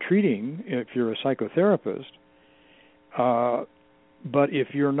if you're a psychotherapist. But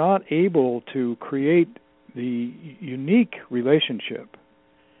if you're not able to create the unique relationship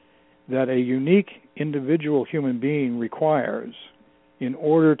that a unique individual human being requires in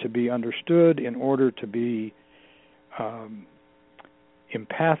order to be understood, in order to be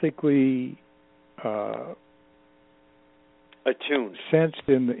empathically attuned, sensed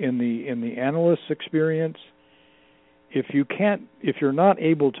in the analyst's experience, if you're not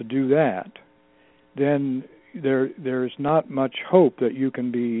able to do that, then there's not much hope that you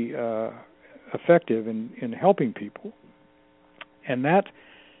can be effective in helping people. And that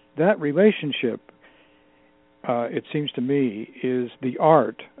relationship, it seems to me, is the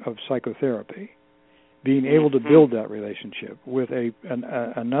art of psychotherapy. Being able to build that relationship with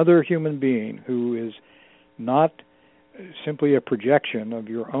another human being who is not simply a projection of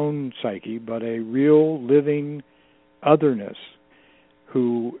your own psyche, but a real living otherness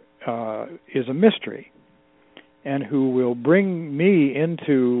who is a mystery and who will bring me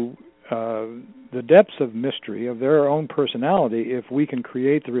into the depths of mystery of their own personality if we can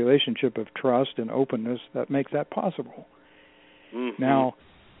create the relationship of trust and openness that makes that possible. Mm-hmm. Now,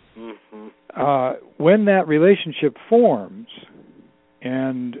 when that relationship forms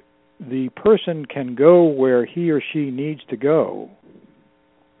and the person can go where he or she needs to go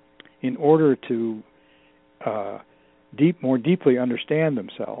in order to more deeply understand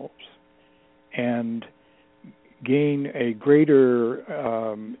themselves and gain a greater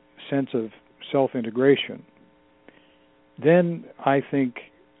sense of self-integration, then I think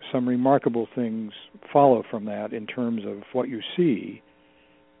some remarkable things follow from that in terms of what you see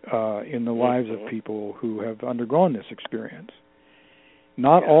in the lives of people who have undergone this experience.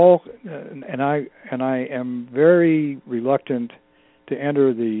 Not all, and I am very reluctant to enter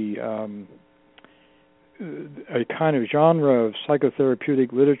a kind of genre of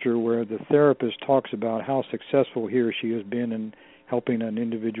psychotherapeutic literature where the therapist talks about how successful he or she has been in helping an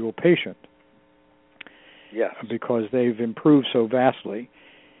individual patient. Yes. Because they've improved so vastly.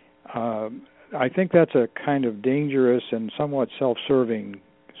 I think that's a kind of dangerous and somewhat self-serving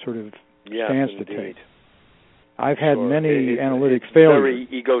sort of stance to take. I've had many analytic failures. Very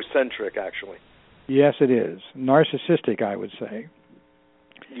egocentric, actually. Yes, it is. Narcissistic, I would say.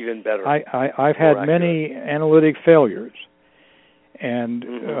 Even better. I've had many analytic failures, and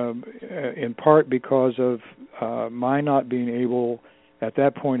in part because of my not being able, at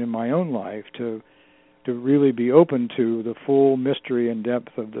that point in my own life, to really be open to the full mystery and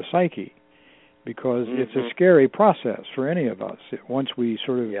depth of the psyche, because it's a scary process for any of us. Once we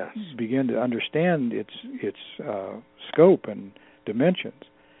sort of begin to understand its scope and dimensions.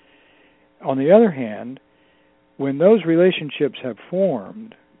 On the other hand, when those relationships have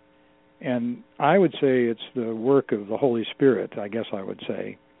formed, and I would say it's the work of the Holy Spirit, I guess I would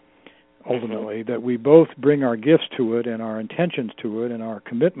say, ultimately, that we both bring our gifts to it and our intentions to it and our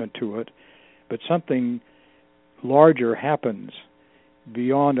commitment to it, but something larger happens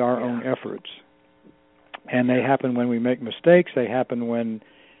beyond our own efforts. And they happen when we make mistakes. They happen when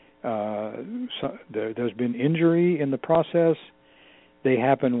there's been injury in the process. They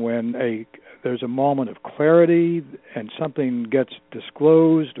happen when there's a moment of clarity and something gets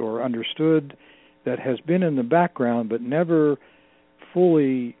disclosed or understood that has been in the background but never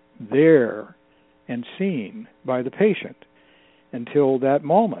fully there and seen by the patient until that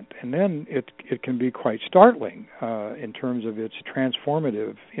moment. And then it can be quite startling in terms of its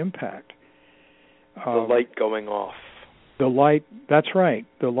transformative impact. The light going off. The light, that's right.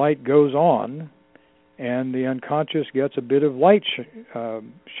 The light goes on, and the unconscious gets a bit of light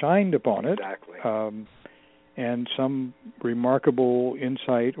shined upon it. Exactly. And some remarkable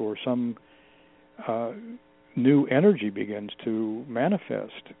insight or some new energy begins to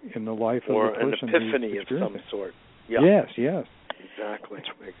manifest in the life of the person. Or an epiphany of some sort. Yeah. Yes. Exactly.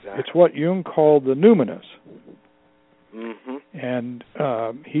 It's what Jung called the numinous. Mm-hmm. And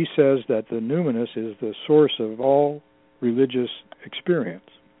he says that the numinous is the source of all religious experience.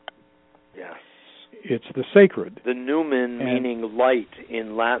 Yes. It's the sacred. The numen meaning light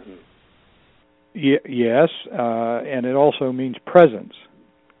in Latin. Yes, and it also means presence.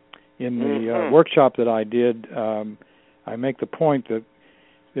 In the workshop that I did, I make the point that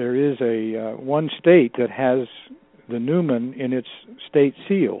there is a one state that has the numen in its state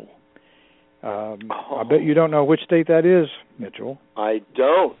seal. I bet you don't know which state that is, Mitchell. I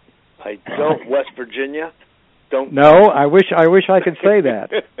don't. West Virginia? Don't. No, I wish I could say that.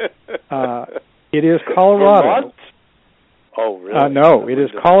 It is Colorado. Vermont? Oh, really? No, it is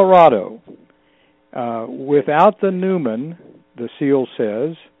Colorado. Without the Newman, the seal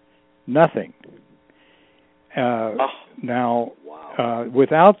says, nothing. Now, wow.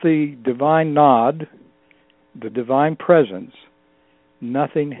 Without the divine nod, the divine presence,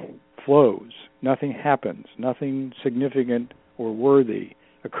 nothing flows, nothing happens, nothing significant or worthy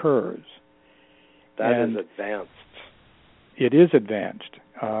occurs. That is advanced. It is advanced.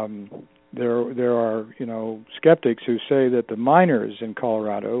 There are, skeptics who say that the miners in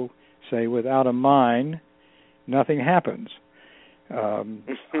Colorado say without a mine, nothing happens.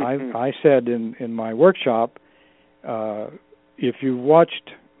 I said in my workshop, if you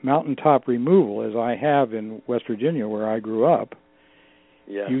watched mountaintop removal, as I have in West Virginia where I grew up,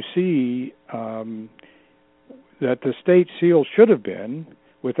 you see that the state seal should have been,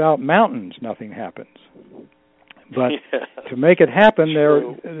 without mountains, nothing happens. But to make it happen,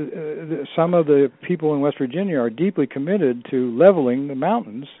 some of the people in West Virginia are deeply committed to leveling the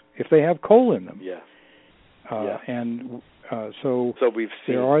mountains if they have coal in them. And so we've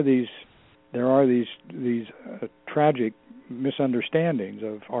seen there are these tragic misunderstandings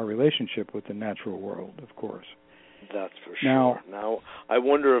of our relationship with the natural world, of course. That's for sure. Now, I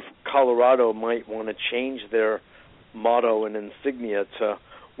wonder if Colorado might want to change their motto and insignia to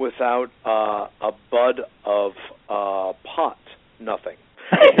without a bud of pot, nothing.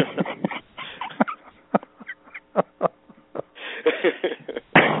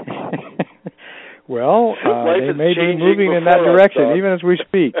 Well, they may be moving in that direction, even as we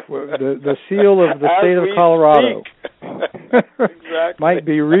speak. The seal of the state of Colorado might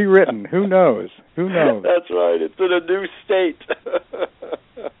be rewritten. Who knows? That's right. It's in a new state.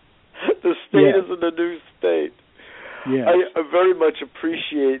 The state is in a new state. Yes. I very much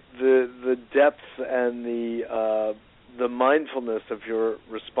appreciate the depth and the mindfulness of your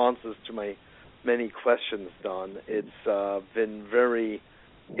responses to my many questions, Don. It's been very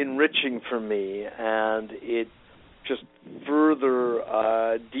enriching for me, and it just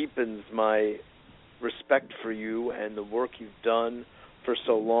further deepens my respect for you and the work you've done for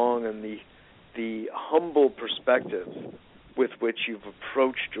so long, and the humble perspective with which you've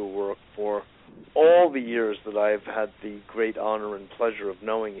approached your work for all the years that I've had the great honor and pleasure of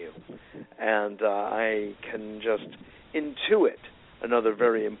knowing you. And I can just intuit another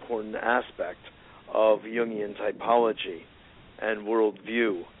very important aspect of Jungian typology and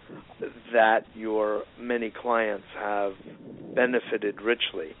worldview that your many clients have benefited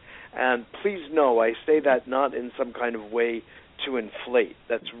richly. And please know, I say that not in some kind of way to inflate.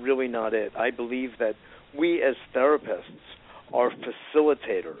 That's really not it. I believe that we as therapists are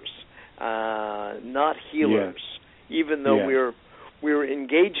facilitators, not healers. Yes. Even though we're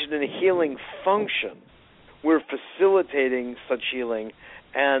engaged in a healing function, we're facilitating such healing,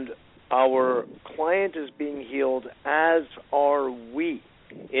 and our client is being healed, as are we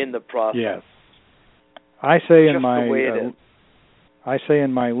in the process. Yes. I say in my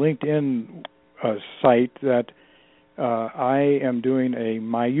LinkedIn site that I am doing a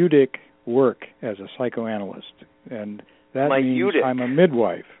myeutic work as a psychoanalyst, and that means I'm a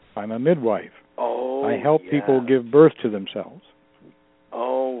midwife. Oh, I help people give birth to themselves.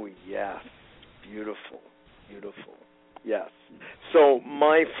 Oh, yes. Beautiful. Yes. So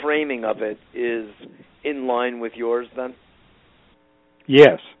my framing of it is in line with yours, then?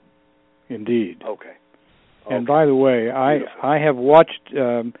 Yes, indeed. Okay. And by the way, I have watched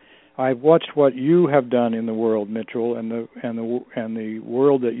I've watched what you have done in the world, Mitchell, and the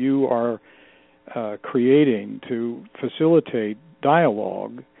world that you are creating to facilitate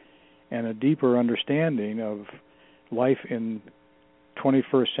dialogue and a deeper understanding of life in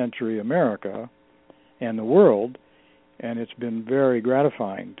 21st century America and the world, and it's been very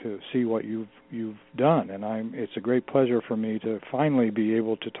gratifying to see what you've done, and it's a great pleasure for me to finally be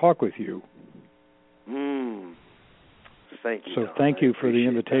able to talk with you. Thank you. So thank you for the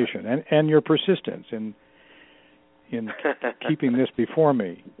invitation and your persistence in keeping this before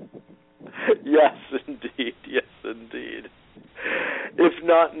me. Yes, indeed. If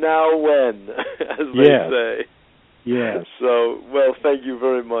not now, when, as they say. Yes. So, well, thank you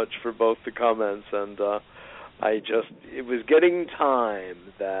very much for both the comments, and it was getting time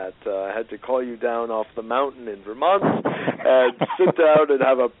that I had to call you down off the mountain in Vermont and sit down and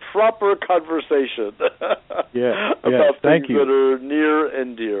have a proper conversation about things that are near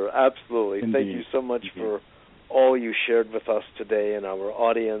and dear. Absolutely. Indeed. Thank you so much for all you shared with us today and our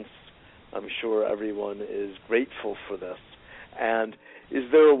audience. I'm sure everyone is grateful for this. And is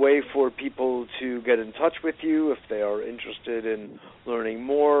there a way for people to get in touch with you if they are interested in learning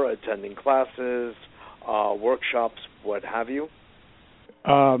more, attending classes, workshops, what have you?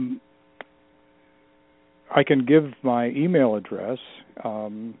 I can give my email address.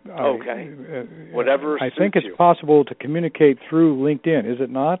 Okay. Whatever I suits think it's you. possible to communicate through LinkedIn, is it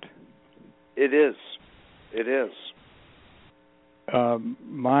not? It is. It is.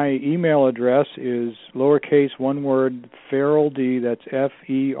 My email address is lowercase one word Ferrell D. That's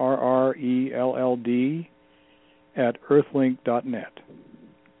FERRELLD @earthlink.net.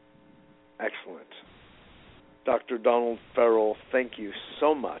 Excellent. Dr. Donald Ferrell, thank you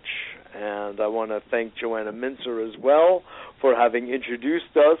so much. And I want to thank Joanna Mincer as well for having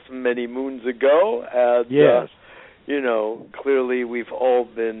introduced us many moons ago. And, yes. Clearly we've all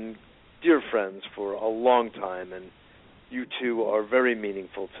been dear friends for a long time, and you two are very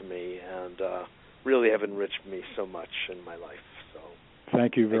meaningful to me and really have enriched me so much in my life. So,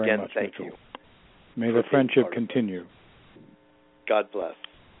 thank you very much, thank Mitchell. you. May the friendship continue. God bless.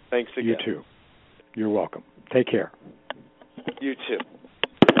 Thanks again. You too. You're welcome. Take care. You too.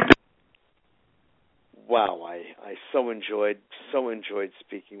 Wow, I so enjoyed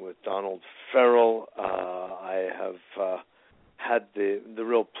speaking with Donald Ferrell. I have had the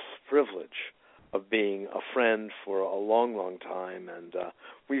real privilege of being a friend for a long, long time, and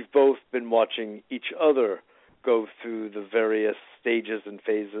we've both been watching each other go through the various stages and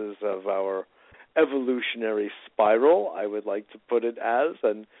phases of our evolutionary spiral, I would like to put it as,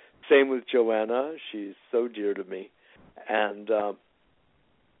 and same with Joanna. She's so dear to me. And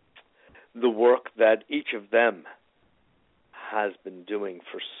the work that each of them has been doing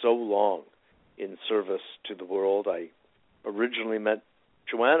for so long in service to the world. I originally met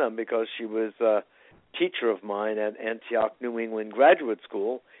Joanna because she was a teacher of mine at Antioch, New England Graduate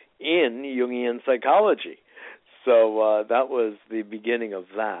School in Jungian psychology. So that was the beginning of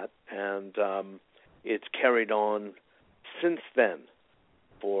that, and it's carried on since then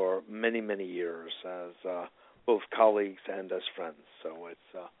for many, many years as both colleagues and as friends. So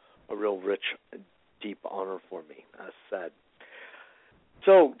it's a real rich, deep honor for me, as said.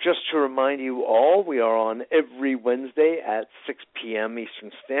 So just to remind you all, we are on every Wednesday at 6 p.m.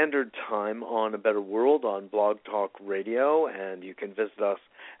 Eastern Standard Time on A Better World on Blog Talk Radio, and you can visit us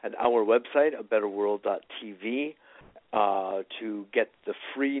at our website, abetterworld.tv, to get the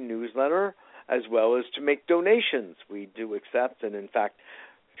free newsletter as well as to make donations. We do accept, and in fact,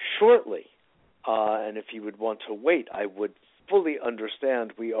 shortly, and if you would want to wait, I would fully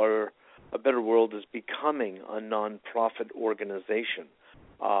understand. A Better World is becoming a nonprofit organization,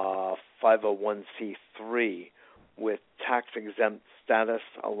 501c3, with tax-exempt status,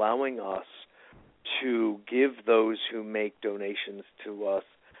 allowing us to give those who make donations to us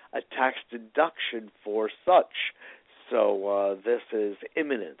a tax deduction for such. So this is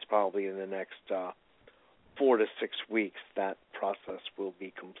imminent, probably in the next 4 to 6 weeks. That process will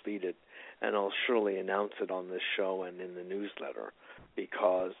be completed, and I'll surely announce it on this show and in the newsletter,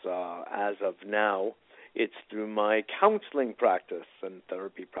 because as of now, it's through my counseling practice and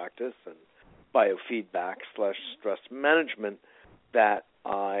therapy practice and biofeedback/stress management that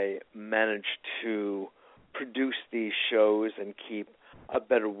I manage to produce these shows and keep A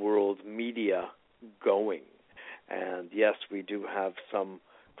Better World media going. And yes, we do have some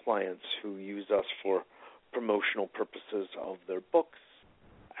clients who use us for promotional purposes of their books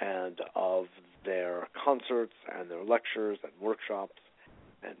and of their concerts and their lectures and workshops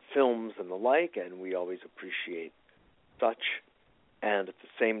and films and the like, and we always appreciate such. And at the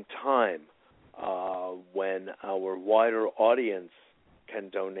same time, when our wider audience can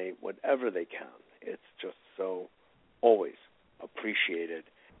donate whatever they can, it's just so always appreciated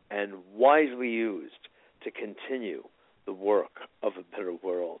and wisely used to continue the work of A Better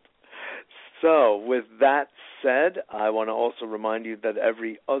World. So with that said, I want to also remind you that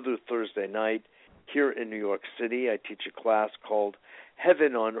every other Thursday night here in New York City, I teach a class called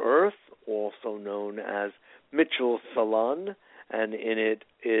Heaven on Earth, also known as Mitchell Salon, and in it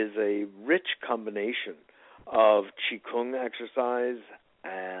is a rich combination of Qigong exercise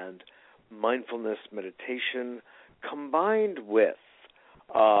and mindfulness meditation combined with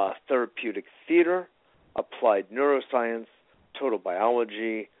therapeutic theater, applied neuroscience, total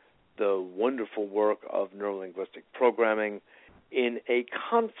biology, the wonderful work of neurolinguistic programming in a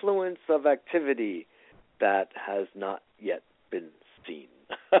confluence of activity that has not yet been seen.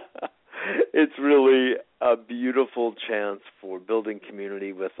 It's really a beautiful chance for building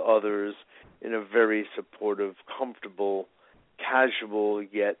community with others in a very supportive, comfortable, casual,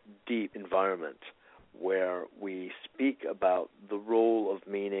 yet deep environment where we speak about the role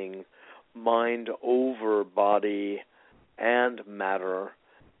of meaning, mind over body and matter,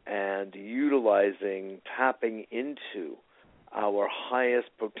 and utilizing, tapping into our highest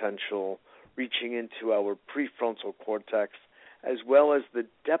potential reaching into our prefrontal cortex, as well as the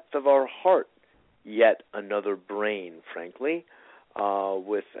depth of our heart, yet another brain, frankly,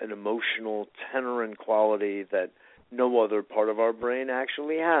 with an emotional tenor and quality that no other part of our brain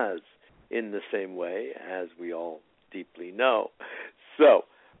actually has in the same way, as we all deeply know. So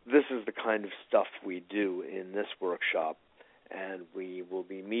this is the kind of stuff we do in this workshop, and we will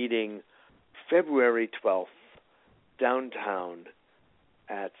be meeting February 12th downtown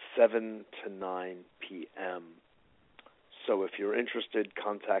at 7 to 9 p.m. So if you're interested,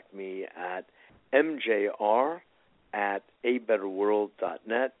 contact me at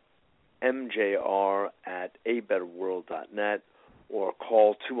mjr@abetterworld.net, mjr@abetterworld.net, or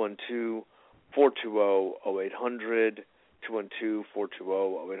call 212-420-0800,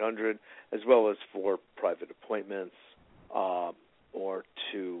 212-420-0800, as well as for private appointments or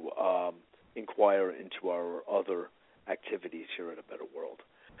to inquire into our other activities here at A Better World.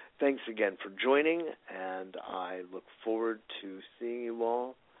 Thanks again for joining, and I look forward to seeing you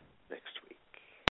all